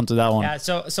onto that one. Yeah.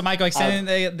 So Michael, extending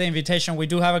the invitation, we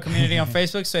do have a community on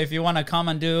Facebook. So if you want to come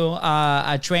and do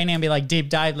a training and be like deep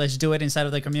dive, let's do it inside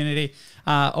of the community.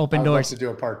 Open doors. I'd love to do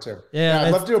a part 2. Yeah,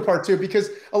 I'd love to do a part 2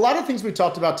 because a lot of things we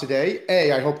talked about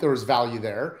today, I hope there was value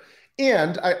there.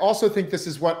 And I also think this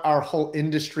is what our whole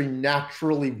industry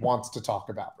naturally wants to talk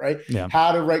about, right? Yeah.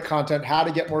 How to write content, how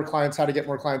to get more clients, how to get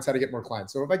more clients, how to get more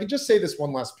clients. So if I could just say this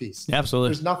one last piece. Yeah, absolutely.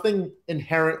 There's nothing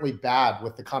inherently bad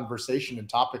with the conversation and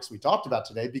topics we talked about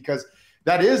today, because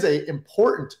that is an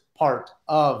important part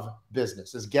of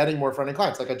business, is getting more front-end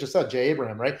clients. Like I just said, Jay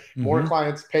Abraham, right? More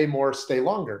clients, pay more, stay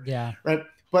longer. Yeah. Right.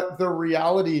 But the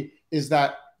reality is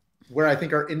that where I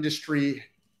think our industry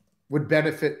would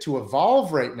benefit to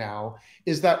evolve right now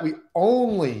is that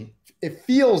it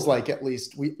feels like at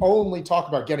least we only talk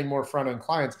about getting more front-end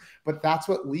clients, but that's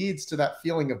what leads to that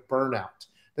feeling of burnout.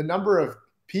 The number of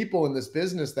people in this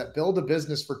business that build a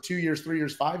business for 2 years, 3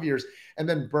 years, 5 years, and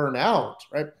then burn out,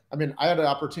 right? I mean, I had an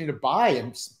opportunity to buy,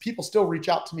 and people still reach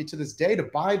out to me to this day to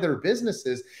buy their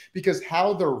businesses because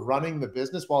how they're running the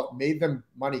business, while it made them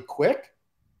money quick,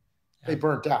 they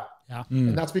burnt out. Yeah.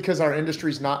 And that's because our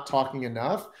industry is not talking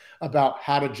enough about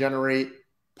how to generate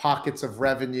pockets of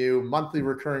revenue, monthly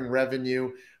recurring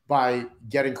revenue, by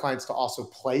getting clients to also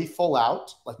play full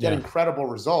out, like get incredible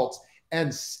results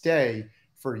and stay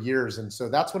for years. And so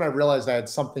that's when I realized I had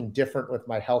something different with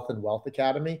my Health and Wealth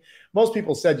Academy. Most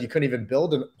people said you couldn't even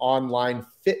build an online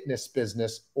fitness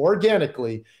business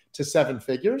organically to 7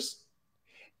 figures.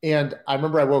 And I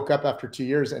remember I woke up after 2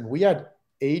 years and we had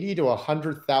 $80,000 to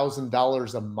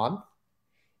 $100,000 a month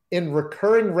in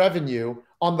recurring revenue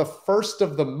on the first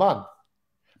of the month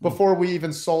before we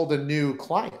even sold a new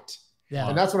client. Yeah.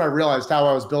 And that's when I realized how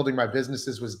I was building my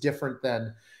businesses was different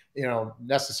than, you know,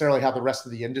 necessarily how the rest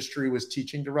of the industry was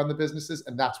teaching to run the businesses.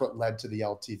 And that's what led to the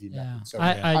LTV method. So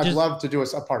I'd love to do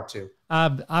a part 2.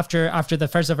 After the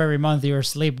first of every month, your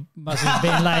sleep must have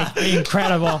been like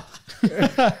incredible.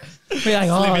 Be like,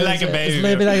 sleeping like a baby.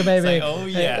 Sleeping like a baby. It's like, oh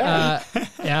yeah.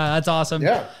 Yeah, that's awesome.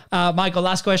 Yeah. Michael,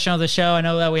 last question of the show. I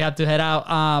know that we have to head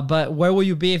out, but where will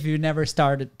you be if you never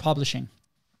started publishing?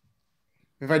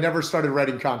 If I never started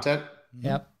writing content?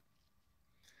 Yep.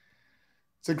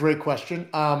 It's a great question.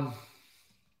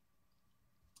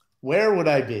 Where would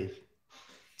I be?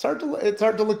 It's hard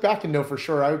to look back and know for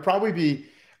sure. I would probably be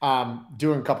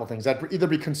doing a couple things. I'd either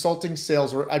be consulting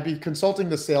sales, or I'd be consulting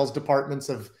the sales departments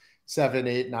of 7,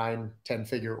 8, 9, 10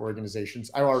 figure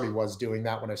organizations. I already was doing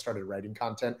that when I started writing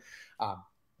content.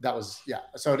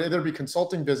 So I'd either be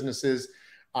consulting businesses,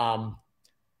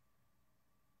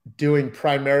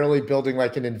 primarily building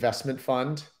like an investment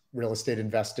fund, real estate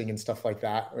investing and stuff like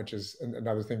that, which is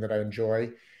another thing that I enjoy.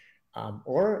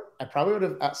 Or I probably would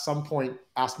have at some point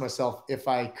asked myself if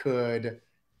I could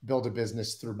build a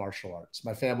business through martial arts.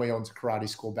 My family owns a karate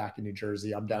school back in New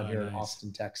Jersey. I'm down here in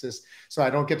Austin, Texas. So I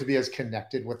don't get to be as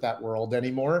connected with that world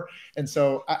anymore. And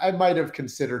so I might have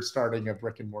considered starting a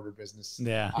brick and mortar business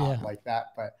like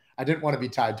that, but I didn't want to be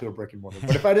tied to a brick and mortar.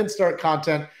 But if I didn't start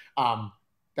content,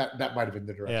 that might have been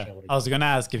the direction. I was going to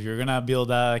ask if you're going to build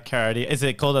a karate. Is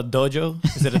it called a dojo?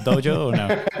 Is it a dojo or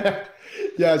no?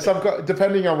 Yeah,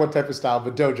 depending on what type of style,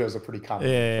 but dojos are pretty common.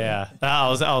 Yeah. I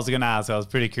was gonna ask. I was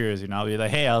pretty curious. I'll be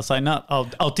like, hey, I'll sign up.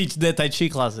 I'll teach the Tai Chi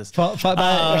classes. Fun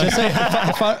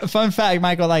fact,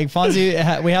 Michael. Like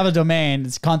FONZI, we have a domain.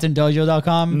 It's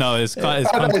contentdojo.com. No, it's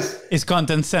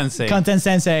Content Sensei. Content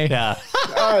Sensei. Yeah.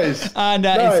 Nice. And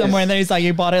it's somewhere in there. He's like,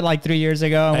 he bought it like 3 years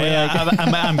ago. And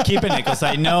I'm keeping it because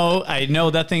I know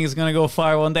that thing is gonna go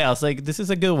far one day. I was like, this is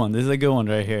a good one. This is a good one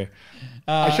right here.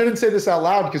 I shouldn't say this out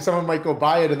loud because someone might go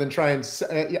buy it and then try and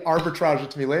arbitrage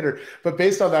it to me later. But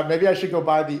based on that, maybe I should go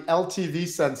buy the LTV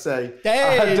Sensei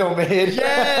domain.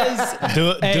 Yes.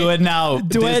 Do it now.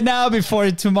 Do it now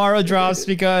before tomorrow drops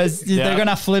because they're going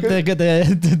to flip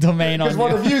the domain on you. Because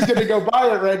one of you is going to go buy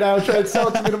it right now and try and sell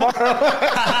it to me tomorrow.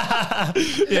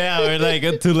 We're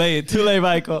like, too late,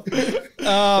 Michael.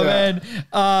 Man.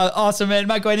 Awesome, man.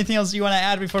 Michael, anything else you want to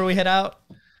add before we head out?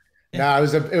 No,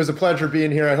 it was a pleasure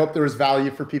being here. I hope there was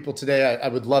value for people today. I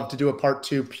would love to do a part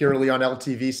 2 purely on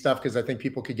LTV stuff because I think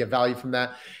people could get value from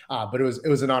that. But it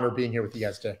was an honor being here with you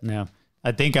guys today. Yeah,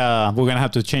 I think we're gonna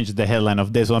have to change the headline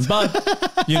of this one. But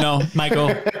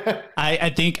Michael, I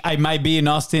think I might be in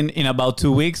Austin in about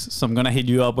 2 weeks, so I'm gonna hit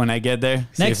you up when I get there.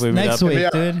 Next week,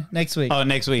 dude. Next week. Oh,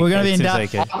 next week. We're gonna be in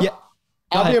Dallas.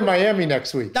 I'll be in Miami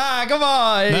next week. Come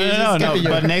on. No.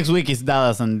 But next week is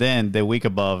Dallas, and then the week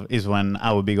above is when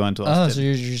I will be going to Austin. Oh, so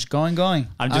you're just going?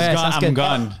 I'm just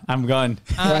gone. I'm gone.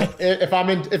 If I'm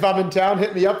in town,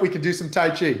 hit me up. We can do some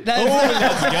Tai Chi.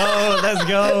 Let's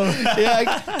go.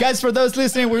 Yeah, guys, for those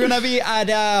listening, we're going to be at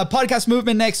Podcast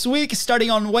Movement next week.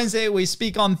 Starting on Wednesday, we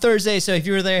speak on Thursday. So if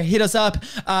you're there, hit us up.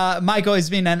 Michael, it's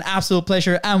been an absolute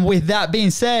pleasure. And with that being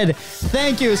said,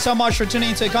 thank you so much for tuning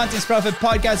into the Contents Profit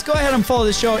Podcast. Go ahead and follow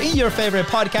the show in your favorite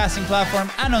podcasting platform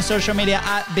and on social media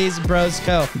at BIZBROS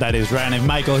Co. That is Ryan and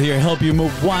Michael here, help you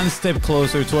move one step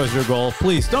closer towards your goal.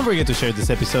 Please don't forget to share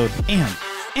this episode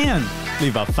and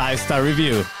leave a 5-star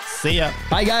review. See ya.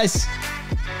 Bye, guys.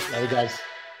 Love you guys.